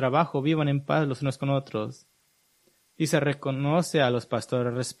trabajo, vivan en paz los unos con otros. Y se reconoce a los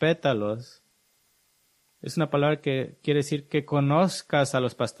pastores, respétalos. Es una palabra que quiere decir que conozcas a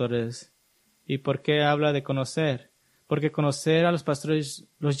los pastores. ¿Y por qué habla de conocer? Porque conocer a los pastores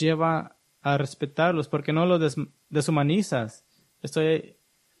los lleva a respetarlos, porque no los deshumanizas. Estoy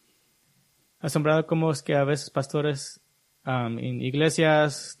asombrado cómo es que a veces pastores en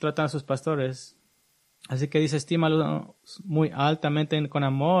iglesias tratan a sus pastores. Así que dice: estímalos muy altamente con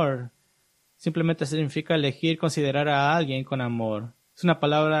amor. Simplemente significa elegir, considerar a alguien con amor. Es una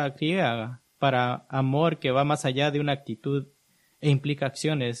palabra griega para amor que va más allá de una actitud e implica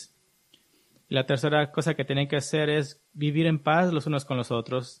acciones. Y la tercera cosa que tienen que hacer es vivir en paz los unos con los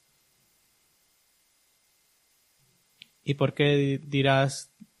otros. ¿Y por qué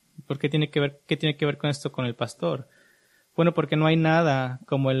dirás? ¿Qué tiene que ver con esto con el pastor? Bueno, porque no hay nada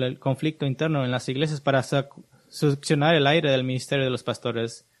como el conflicto interno en las iglesias para succionar el aire del ministerio de los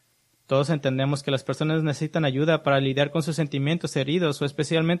pastores. Todos entendemos que las personas necesitan ayuda para lidiar con sus sentimientos heridos, o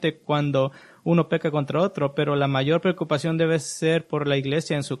especialmente cuando uno peca contra otro, pero la mayor preocupación debe ser por la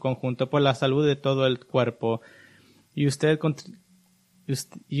iglesia en su conjunto, por la salud de todo el cuerpo. Y usted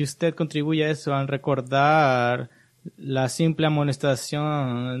contribuye a eso al recordar la simple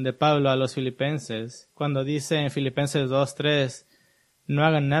amonestación de Pablo a los filipenses, cuando dice en Filipenses 2:3: no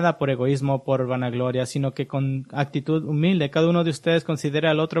hagan nada por egoísmo o por vanagloria, sino que con actitud humilde cada uno de ustedes considere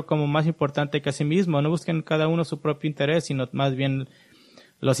al otro como más importante que a sí mismo. No busquen cada uno su propio interés, sino más bien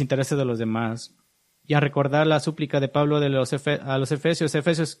los intereses de los demás. Y a recordar la súplica de Pablo a los Efesios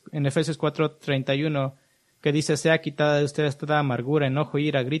en Efesios 4:31, que dice: sea quitada de ustedes toda amargura, enojo,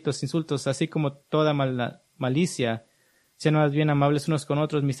 ira, gritos, insultos, así como toda malicia. Sean más bien amables unos con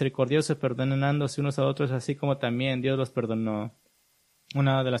otros, misericordiosos, perdonándose unos a otros, así como también Dios los perdonó.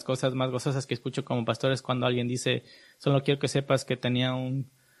 Una de las cosas más gozosas que escucho como pastor es cuando alguien dice: solo quiero que sepas que tenía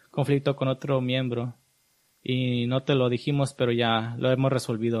un conflicto con otro miembro y no te lo dijimos, pero ya lo hemos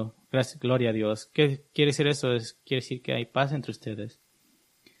resolvido. Gracias, gloria a Dios. ¿Qué quiere decir eso? Quiere decir que hay paz entre ustedes.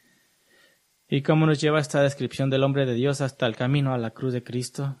 ¿Y cómo nos lleva esta descripción del hombre de Dios hasta el camino a la cruz de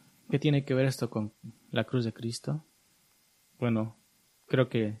Cristo? ¿Qué tiene que ver esto con la cruz de Cristo? Bueno, creo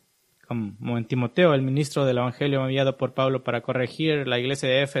que como en Timoteo, el ministro del Evangelio enviado por Pablo para corregir la iglesia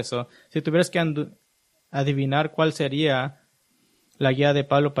de Éfeso, si tuvieras que adivinar cuál sería la guía de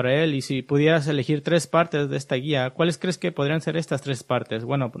Pablo para él, y si pudieras elegir 3 partes de esta guía, ¿cuáles crees que podrían ser estas 3 partes?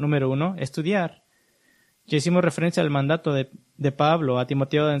 Bueno, número 1, estudiar. Ya hicimos referencia al mandato de Pablo a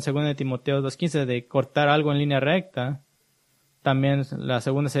Timoteo en 2 de Timoteo 2:15 de cortar algo en línea recta. También la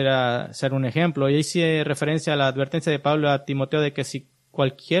segunda sería ser un ejemplo. Y hice referencia a la advertencia de Pablo a Timoteo de que si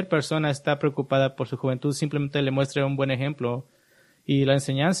cualquier persona está preocupada por su juventud, simplemente le muestre un buen ejemplo. Y la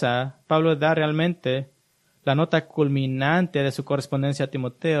enseñanza, Pablo da realmente la nota culminante de su correspondencia a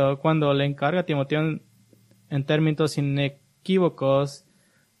Timoteo cuando le encarga a Timoteo en términos inequívocos: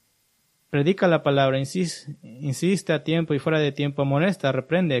 predica la palabra, insiste a tiempo y fuera de tiempo, amonesta,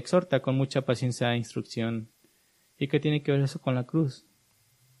 reprende, exhorta con mucha paciencia e instrucción. ¿Y qué tiene que ver eso con la cruz?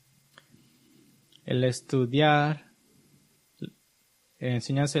 El estudiar,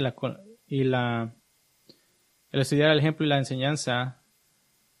 enseñanza el estudiar el ejemplo y la enseñanza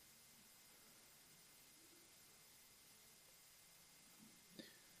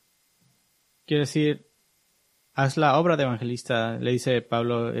quiere decir: haz la obra de evangelista, le dice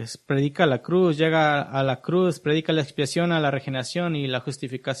Pablo, predica la cruz, llega a la cruz, predica la expiación, a la regeneración y la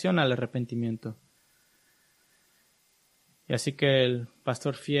justificación al arrepentimiento. Y así que el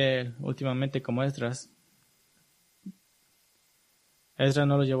pastor fiel, últimamente como Esdras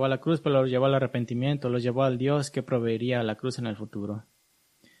no lo llevó a la cruz, pero lo llevó al arrepentimiento, lo llevó al Dios que proveería la cruz en el futuro.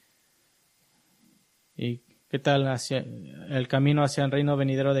 ¿Y qué tal el camino hacia el reino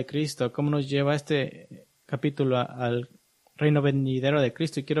venidero de Cristo? ¿Cómo nos lleva este capítulo al reino venidero de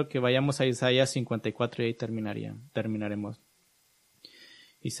Cristo? Y quiero que vayamos a Isaías 54 y ahí terminaremos.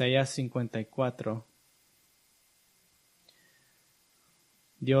 Isaías 54.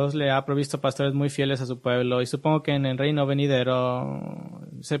 Dios le ha provisto pastores muy fieles a su pueblo, y supongo que en el reino venidero,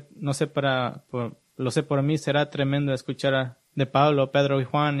 lo sé por mí, será tremendo escuchar de Pablo, Pedro y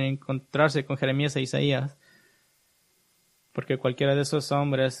Juan encontrarse con Jeremías e Isaías, porque cualquiera de esos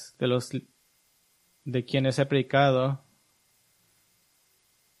hombres de quienes he predicado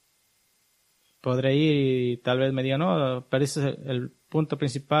podré ir y tal vez me digan, no, pero ese es el punto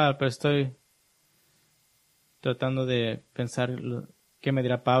principal, pero estoy tratando de pensar qué me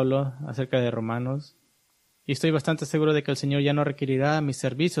dirá Pablo acerca de Romanos. Y estoy bastante seguro de que el Señor ya no requerirá mis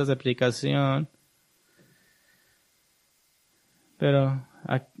servicios de predicación. Pero,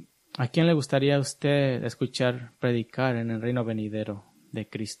 ¿a quién le gustaría a usted escuchar predicar en el reino venidero de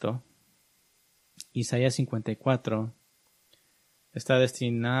Cristo? Isaías 54 está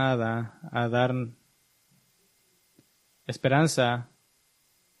destinada a dar esperanza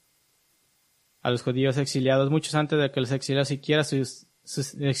a los judíos exiliados, muchos antes de que los exilios siquiera su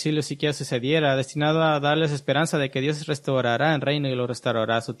exilio siquiera sucediera, destinado a darles esperanza de que Dios restaurará el reino y lo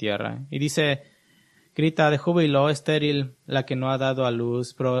restaurará a su tierra. Y dice, grita de júbilo, estéril la que no ha dado a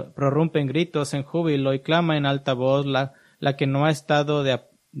luz, prorrumpen gritos en júbilo y clama en alta voz la que no ha estado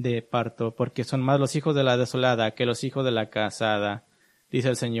de parto, porque son más los hijos de la desolada que los hijos de la casada, dice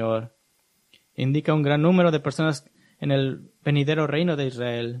el Señor. Indica un gran número de personas en el venidero reino de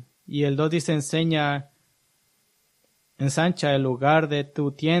Israel. Y el 2 dice, ensancha el lugar de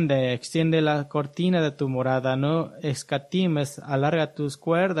tu tienda, extiende la cortina de tu morada, no escatimes, alarga tus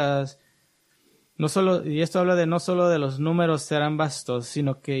cuerdas. Y esto habla de no solo de los números serán vastos,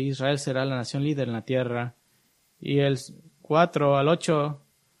 sino que Israel será la nación líder en la tierra. Y el 4 al 8,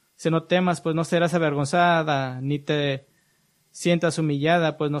 dice, no temas, pues no serás avergonzada, ni te sientas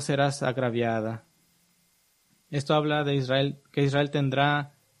humillada, pues no serás agraviada. Esto habla de Israel, que Israel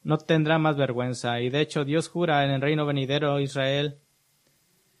no tendrá más vergüenza. Y de hecho Dios jura en el reino venidero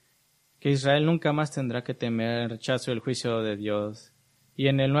que Israel nunca más tendrá que temer el rechazo y el juicio de Dios. Y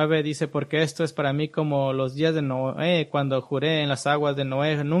en el 9 dice, porque esto es para mí como los días de Noé, cuando juré en las aguas de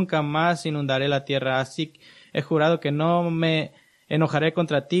Noé, nunca más inundaré la tierra. Así he jurado que no me enojaré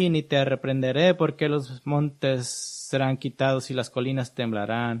contra ti, ni te reprenderé, porque los montes serán quitados y las colinas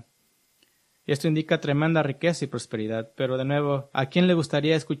temblarán. Y esto indica tremenda riqueza y prosperidad. Pero de nuevo, ¿a quién le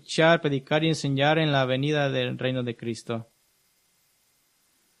gustaría escuchar, predicar y enseñar en la venida del reino de Cristo?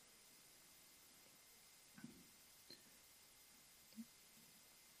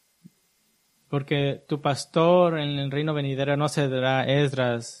 Porque tu pastor en el reino venidero no será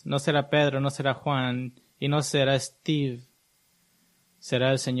Esdras, no será Pedro, no será Juan y no será Steve.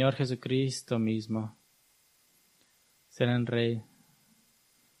 Será el Señor Jesucristo mismo. Será el Rey.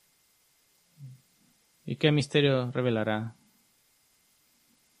 ¿Y qué misterio revelará?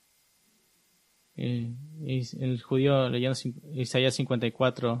 Y el judío leyendo Isaías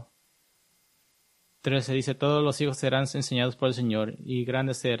 54, 13 dice, todos los hijos serán enseñados por el Señor y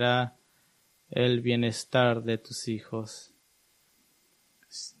grande será el bienestar de tus hijos.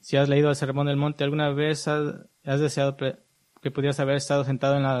 Si has leído el Sermón del Monte, ¿alguna vez has deseado que pudieras haber estado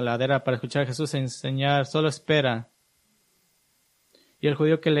sentado en la ladera para escuchar a Jesús enseñar? Solo espera. Y el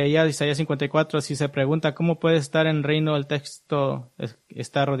judío que leía Isaías 54, si se pregunta cómo puede estar en reino, el texto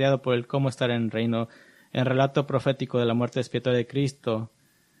está rodeado por el cómo estar en reino, el relato profético de la muerte expiatoria de Cristo.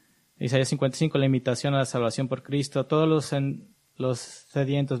 Isaías 55, la invitación a la salvación por Cristo. Todos los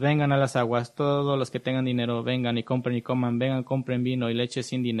sedientos vengan a las aguas, todos los que tengan dinero vengan y compren y coman, vengan, compren vino y leche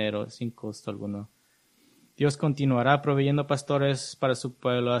sin dinero, sin costo alguno. Dios continuará proveyendo pastores para su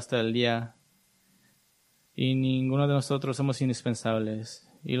pueblo hasta el día, y ninguno de nosotros somos indispensables,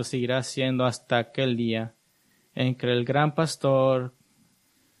 y lo seguirá haciendo hasta aquel día en que el gran pastor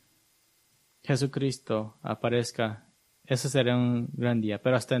Jesucristo aparezca. Ese será un gran día,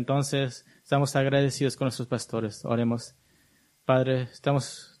 pero hasta entonces estamos agradecidos con nuestros pastores. Oremos. Padre,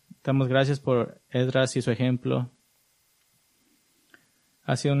 damos gracias por Esdras y su ejemplo.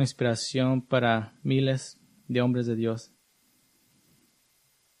 Ha sido una inspiración para miles de hombres de Dios.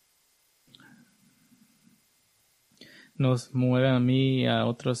 Nos mueve a mí y a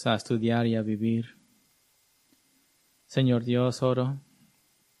otros a estudiar y a vivir. Señor Dios, oro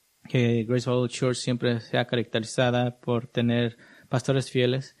que Grace Bible Church siempre sea caracterizada por tener pastores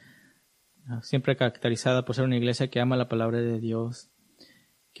fieles, siempre caracterizada por ser una iglesia que ama la palabra de Dios,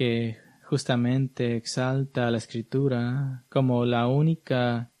 que justamente exalta la Escritura como el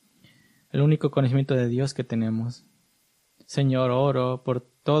único conocimiento de Dios que tenemos. Señor, oro por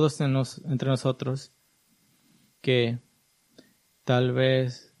todos entre nosotros que tal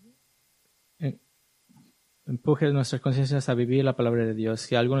vez empuje nuestras conciencias a vivir la palabra de Dios.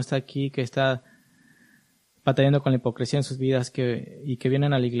 Si alguno está aquí que está batallando con la hipocresía en sus vidas y que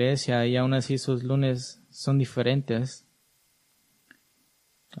vienen a la iglesia y aún así sus lunes son diferentes.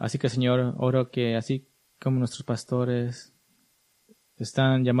 Así que, Señor, oro que así como nuestros pastores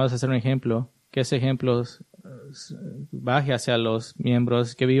están llamados a ser un ejemplo, que ese ejemplo baje hacia los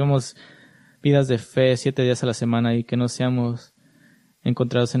miembros, que vivamos vidas de fe 7 días a la semana y que no seamos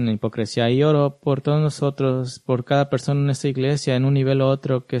encontrados en la hipocresía. Y oro por todos nosotros, por cada persona en esta iglesia, en un nivel u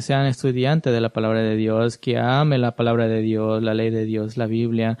otro, que sean estudiantes de la palabra de Dios, que ame la palabra de Dios, la ley de Dios, la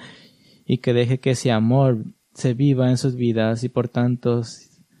Biblia, y que deje que ese amor se viva en sus vidas y por tanto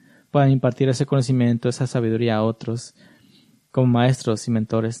puedan impartir ese conocimiento, esa sabiduría a otros como maestros y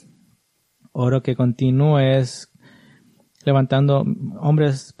mentores. Oro que continúes levantando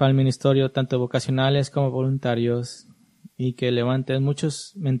hombres para el ministerio, tanto vocacionales como voluntarios, y que levantes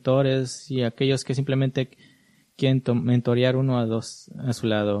muchos mentores y aquellos que simplemente quieren mentorear uno a dos a su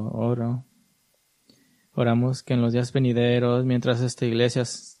lado. Oramos que en los días venideros, mientras esta iglesia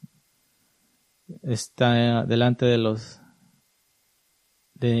está delante de los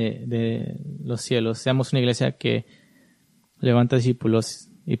cielos, seamos una iglesia que levanta discípulos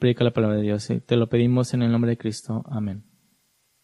y predica la palabra de Dios. Te lo pedimos en el nombre de Cristo. Amén.